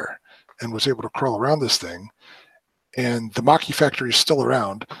went there and was able to crawl around this thing. And the Mach-E factory is still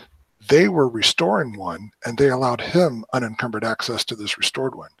around. They were restoring one, and they allowed him unencumbered access to this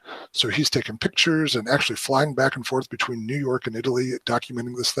restored one. So he's taking pictures and actually flying back and forth between New York and Italy,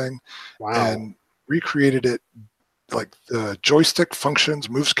 documenting this thing. Wow. And recreated it, like the joystick functions,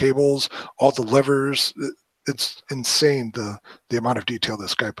 moves cables, all the levers. It's insane the amount of detail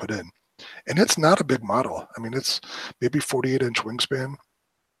this guy put in. and it's not a big model. I mean, it's maybe 48-inch wingspan.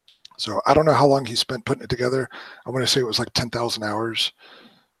 So I don't know how long he spent putting it together. I want to say it was like 10,000 hours.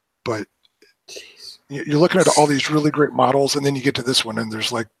 But you're looking at all these really great models, and then you get to this one, and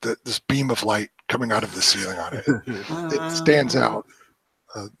there's like this beam of light coming out of the ceiling on it. It stands out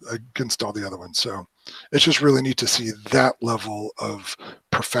against all the other ones. So it's just really neat to see that level of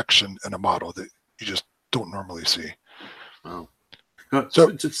perfection in a model that you just don't normally see. Wow.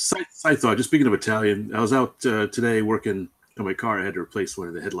 So just side thought, just speaking of Italian, I was out today working on my car. I had to replace one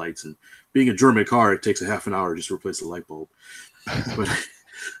of the headlights, and being a German car, it takes a half an hour just to replace the light bulb. But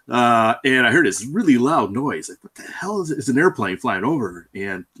and I heard this really loud noise. Like, what the hell is it? It's an airplane flying over,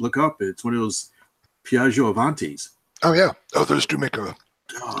 and look up, it's one of those Piaggio Avantis. oh yeah, those do make a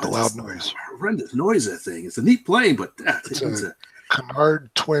loud noise. Horrendous noise, that thing. It's a neat plane, but It's a Canard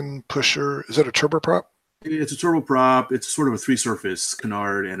twin pusher. Is that a turboprop? it's a turboprop. It's sort of a three-surface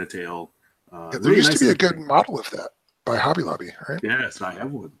Canard and a tail. Yeah, there Really used nice to be a looking. good model of that by Hobby Lobby, right? Yes, I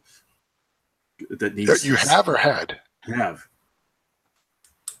have one. That needs That you have or had have.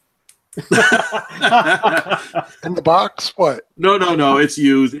 in the box. What? No. It's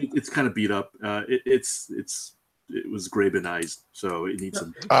used. It's kind of beat up. It was Grabenized, so it needs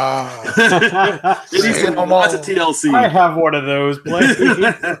some. It needs some lots of TLC. I have one of those, please.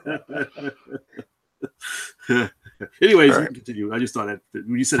 Anyways, All we right. can continue. I just thought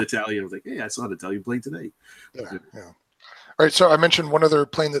when you said Italian, I was like, hey, I saw an Italian plane today. Yeah. All right. So I mentioned one other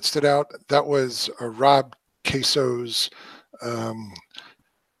plane that stood out. That was Rob Queso's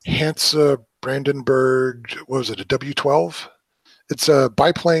Hansa Brandenburg. What was it? A W-12? It's a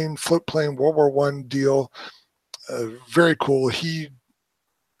biplane, float plane, World War I deal. Very cool.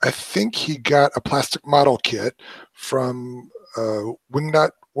 I think he got a plastic model kit from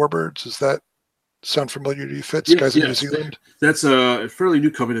Wingnut Warbirds. Does that sound familiar to you, Fitz? Guys in New Zealand? That's a fairly new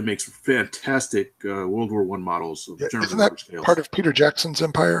company that makes fantastic World War I models. Of Yeah, German isn't that Warbird scales. part of Peter Jackson's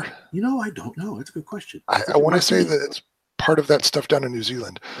empire? You know, I don't know. That's a good question. I want to say that it's part of that stuff down in New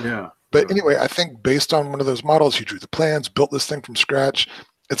Zealand. Yeah. But anyway, I think based on one of those models, he drew the plans, built this thing from scratch.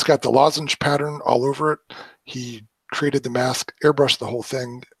 It's got the lozenge pattern all over it. He created the mask, airbrushed the whole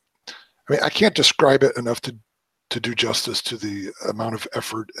thing. I mean, I can't describe it enough to do justice to the amount of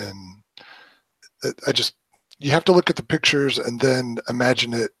effort, and you have to look at the pictures and then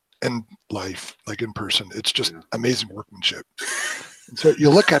imagine it in life, like in person. It's just amazing workmanship. So you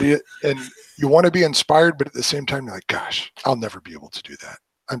look at it and you want to be inspired, but at the same time, you're like, gosh, I'll never be able to do that.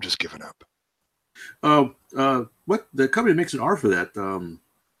 I'm just giving up. What the company makes an R for that?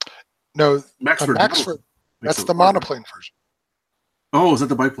 No, Maxford. Maxford, Makes that's an the R. monoplane version. Oh, is that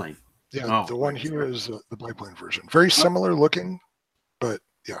the biplane? Yeah, Oh, the one okay, here sorry. is the biplane version. Very similar looking, but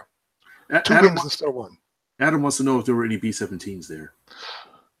yeah, two Adam, wings instead of one. Adam wants to know if there were any B-17s there.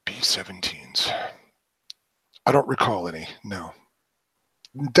 B-17s. I don't recall any. No,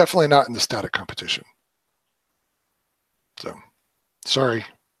 definitely not in the static competition. So, sorry.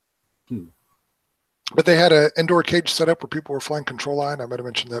 But they had an indoor cage set up where people were flying control line. I might have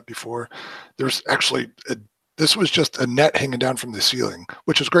mentioned that before. There's actually this was just a net hanging down from the ceiling,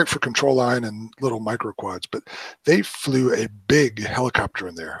 which is great for control line and little micro quads. But they flew a big helicopter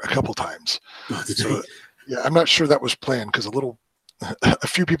in there a couple times. Oh, did So, they? yeah, I'm not sure that was planned because a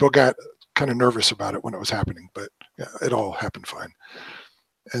few people got kind of nervous about it when it was happening, but yeah, it all happened fine.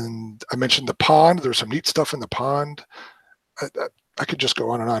 And I mentioned the pond. There's some neat stuff in the pond. I could just go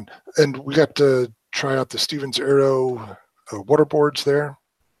on and on. And we got to try out the Stevens Aero water boards there.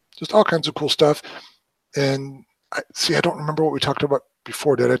 Just all kinds of cool stuff. And I don't remember what we talked about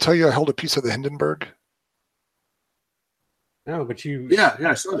before. Did I tell you I held a piece of the Hindenburg? No, but you. Yeah,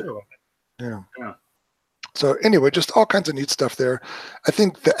 I saw that. Yeah. Yeah. So anyway, just all kinds of neat stuff there. I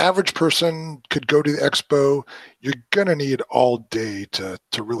think the average person could go to the expo. You're gonna need all day to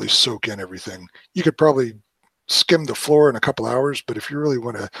really soak in everything. You could probably skim the floor in a couple hours, but if you really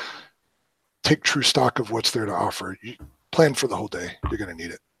want to take true stock of what's there to offer, you plan for the whole day. You're gonna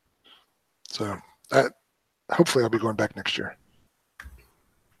need it. So hopefully I'll be going back next year.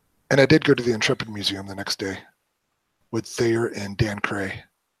 And I did go to the Intrepid Museum the next day with Thayer and Dan Cray.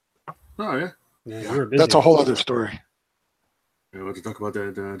 Oh, yeah. Yeah, you're busy. That's a whole other story. We'll have to talk about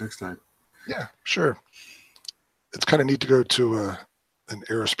that next time. Yeah, sure. It's kind of neat to go to an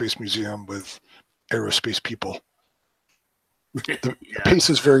aerospace museum with aerospace people. The pace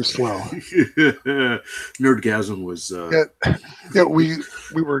is very slow. Nerdgasm was. Yeah, we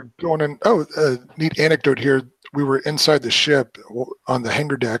were going in. Oh, neat anecdote here. We were inside the ship on the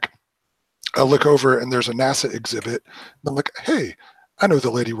hangar deck. I look over and there's a NASA exhibit. And I'm like, hey, I know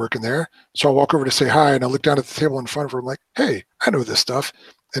the lady working there. So I walk over to say hi, and I look down at the table in front of her. I'm like, hey, I know this stuff.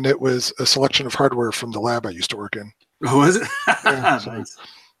 And it was a selection of hardware from the lab I used to work in. Oh, was it? Yeah, so- Nice.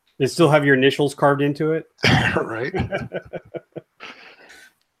 They still have your initials carved into it. Right.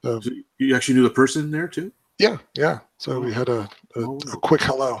 So, So you actually knew the person there too? yeah. So we had a quick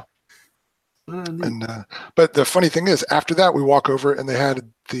hello. Neat. And but the funny thing is, after that, we walk over and they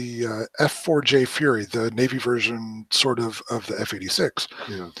had the F4J Fury, the Navy version sort of the F-86.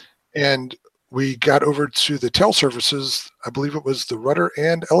 Yeah. And we got over to the tail surfaces. I believe it was the rudder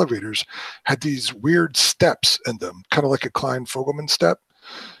and elevators had these weird steps in them, kind of like a Klein-Fogelman step.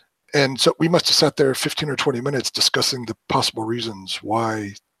 And so we must have sat there 15 or 20 minutes discussing the possible reasons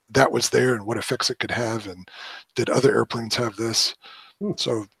why that was there and what effects it could have, and did other airplanes have this.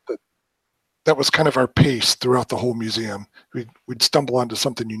 So that was kind of our pace throughout the whole museum. We'd stumble onto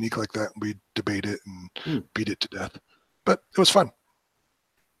something unique like that, and we'd debate it and beat it to death. But it was fun.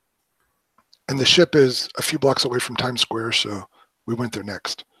 And the ship is a few blocks away from Times Square, so we went there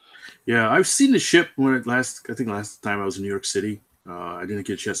next. Yeah, I've seen the ship when it last time I was in New York City. I didn't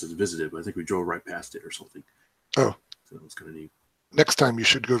get a chance to visit it, but I think we drove right past it or something. Oh. So it was kind of neat. Next time you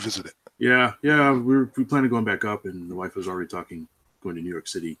should go visit it. Yeah, we plan on going back up, and the wife was already talking going to New York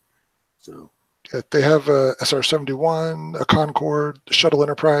City. So Yeah, they have a SR-71, a Concorde, a Shuttle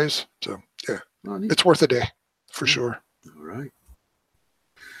Enterprise. So yeah, neat. it's worth a day for sure.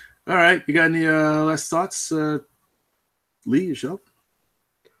 All right. You got any last thoughts, Lee, yourself?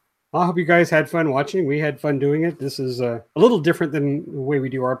 I hope you guys had fun watching. We had fun doing it. This is a little different than the way we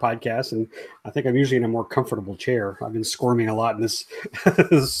do our podcast, and I think I'm usually in a more comfortable chair. I've been squirming a lot in this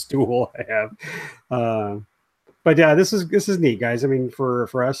stool I have. But yeah, this is neat, guys. I mean,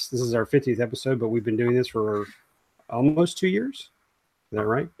 for us, this is our 50th episode, but we've been doing this for almost 2 years. Is that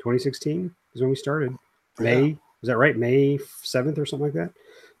right? 2016 is when we started. May, is that right? May 7th or something like that.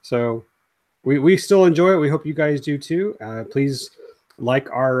 So we still enjoy it. We hope you guys do too. Please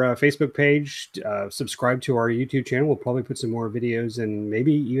like our Facebook page, subscribe to our YouTube channel. We'll probably put some more videos and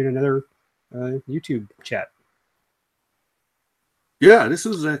maybe even another YouTube chat. Yeah, this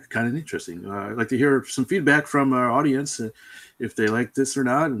was kind of interesting. I'd like to hear some feedback from our audience, if they like this or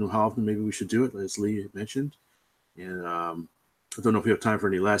not, and how often maybe we should do it, as Lee mentioned. And I don't know if we have time for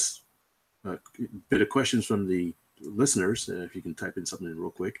any last bit of questions from the listeners, if you can type in something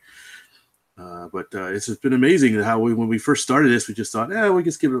real quick. But it's just been amazing how when we first started this, we just thought, we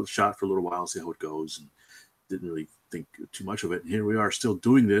just give it a shot for a little while, see how it goes, and didn't really think too much of it. And here we are still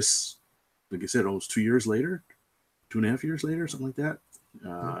doing this, like I said, almost 2 years later, 2.5 years later, something like that.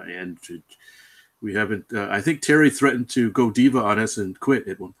 And we haven't, I think Terry threatened to go diva on us and quit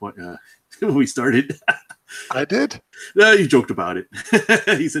at one point when we started. I did? No, you joked about it.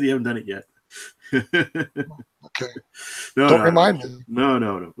 He said he hasn't done it yet. Okay. Don't remind me.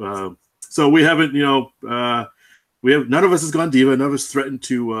 No. So we haven't, we have none of us has gone diva. None of us threatened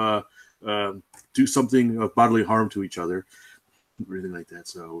to do something of bodily harm to each other, or anything like that.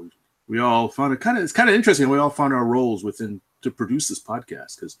 So we all found it's kind of interesting. We all found our roles to produce this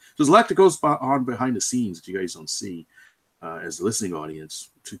podcast, because there's a lot that goes on behind the scenes that you guys don't see as the listening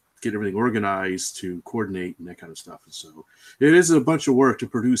audience, to get everything organized, to coordinate, and that kind of stuff. And so it is a bunch of work to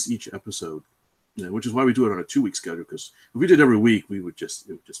produce each episode. Which is why we do it on a 2-week schedule, because if we did every week, it would just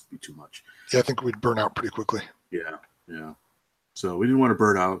be too much. Yeah, I think we'd burn out pretty quickly. Yeah. So we didn't want to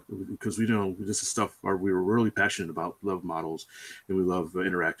burn out, because we know this is stuff we were really passionate about, love models, and we love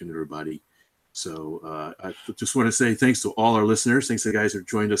interacting with everybody. So I just want to say thanks to all our listeners. Thanks to the guys who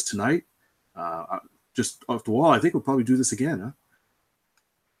joined us tonight. Just off the wall, I think we'll probably do this again, huh?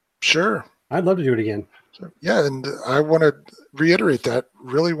 Sure. I'd love to do it again. So, yeah, and I want to reiterate that.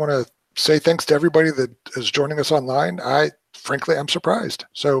 Really want to say thanks to everybody that is joining us online. Frankly, I'm surprised.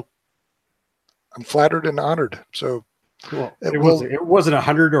 So I'm flattered and honored. So well, it wasn't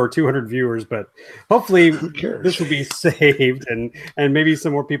 100 or 200 viewers, but hopefully this will be saved and maybe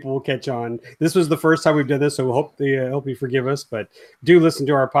some more people will catch on. This was the first time we've done this, so we hope you forgive us, but do listen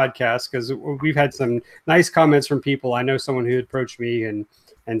to our podcast, because we've had some nice comments from people. I know someone who approached me and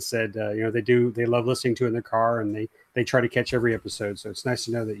said, they love listening to it in their car, and they try to catch every episode. So it's nice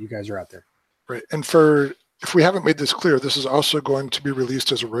to know that you guys are out there. Right. And if we haven't made this clear, this is also going to be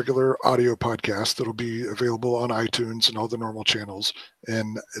released as a regular audio podcast that'll be available on iTunes and all the normal channels.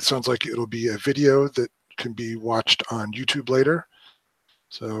 And it sounds like it'll be a video that can be watched on YouTube later.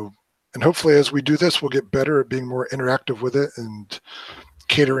 So, and hopefully as we do this, we'll get better at being more interactive with it and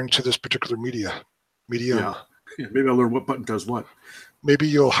catering to this particular medium. Yeah, maybe I'll learn what button does what. Maybe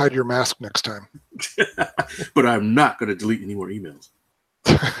you'll hide your mask next time. But I'm not going to delete any more emails.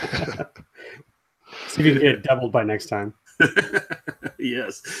 See if you can get it doubled by next time.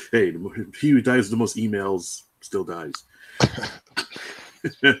 Yes. Hey, he who dies the most emails still dies.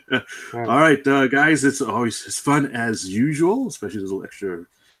 All right, guys, it's fun as usual, especially this little extra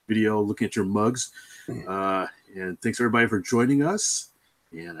video looking at your mugs. And thanks everybody for joining us.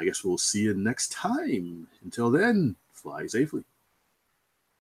 And I guess we'll see you next time. Until then, fly safely.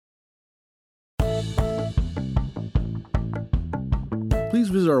 Please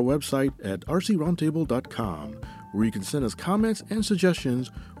visit our website at rcroundtable.com, where you can send us comments and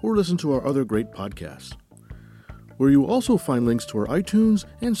suggestions or listen to our other great podcasts, where you will also find links to our iTunes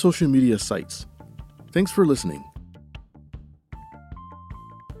and social media sites. Thanks for listening.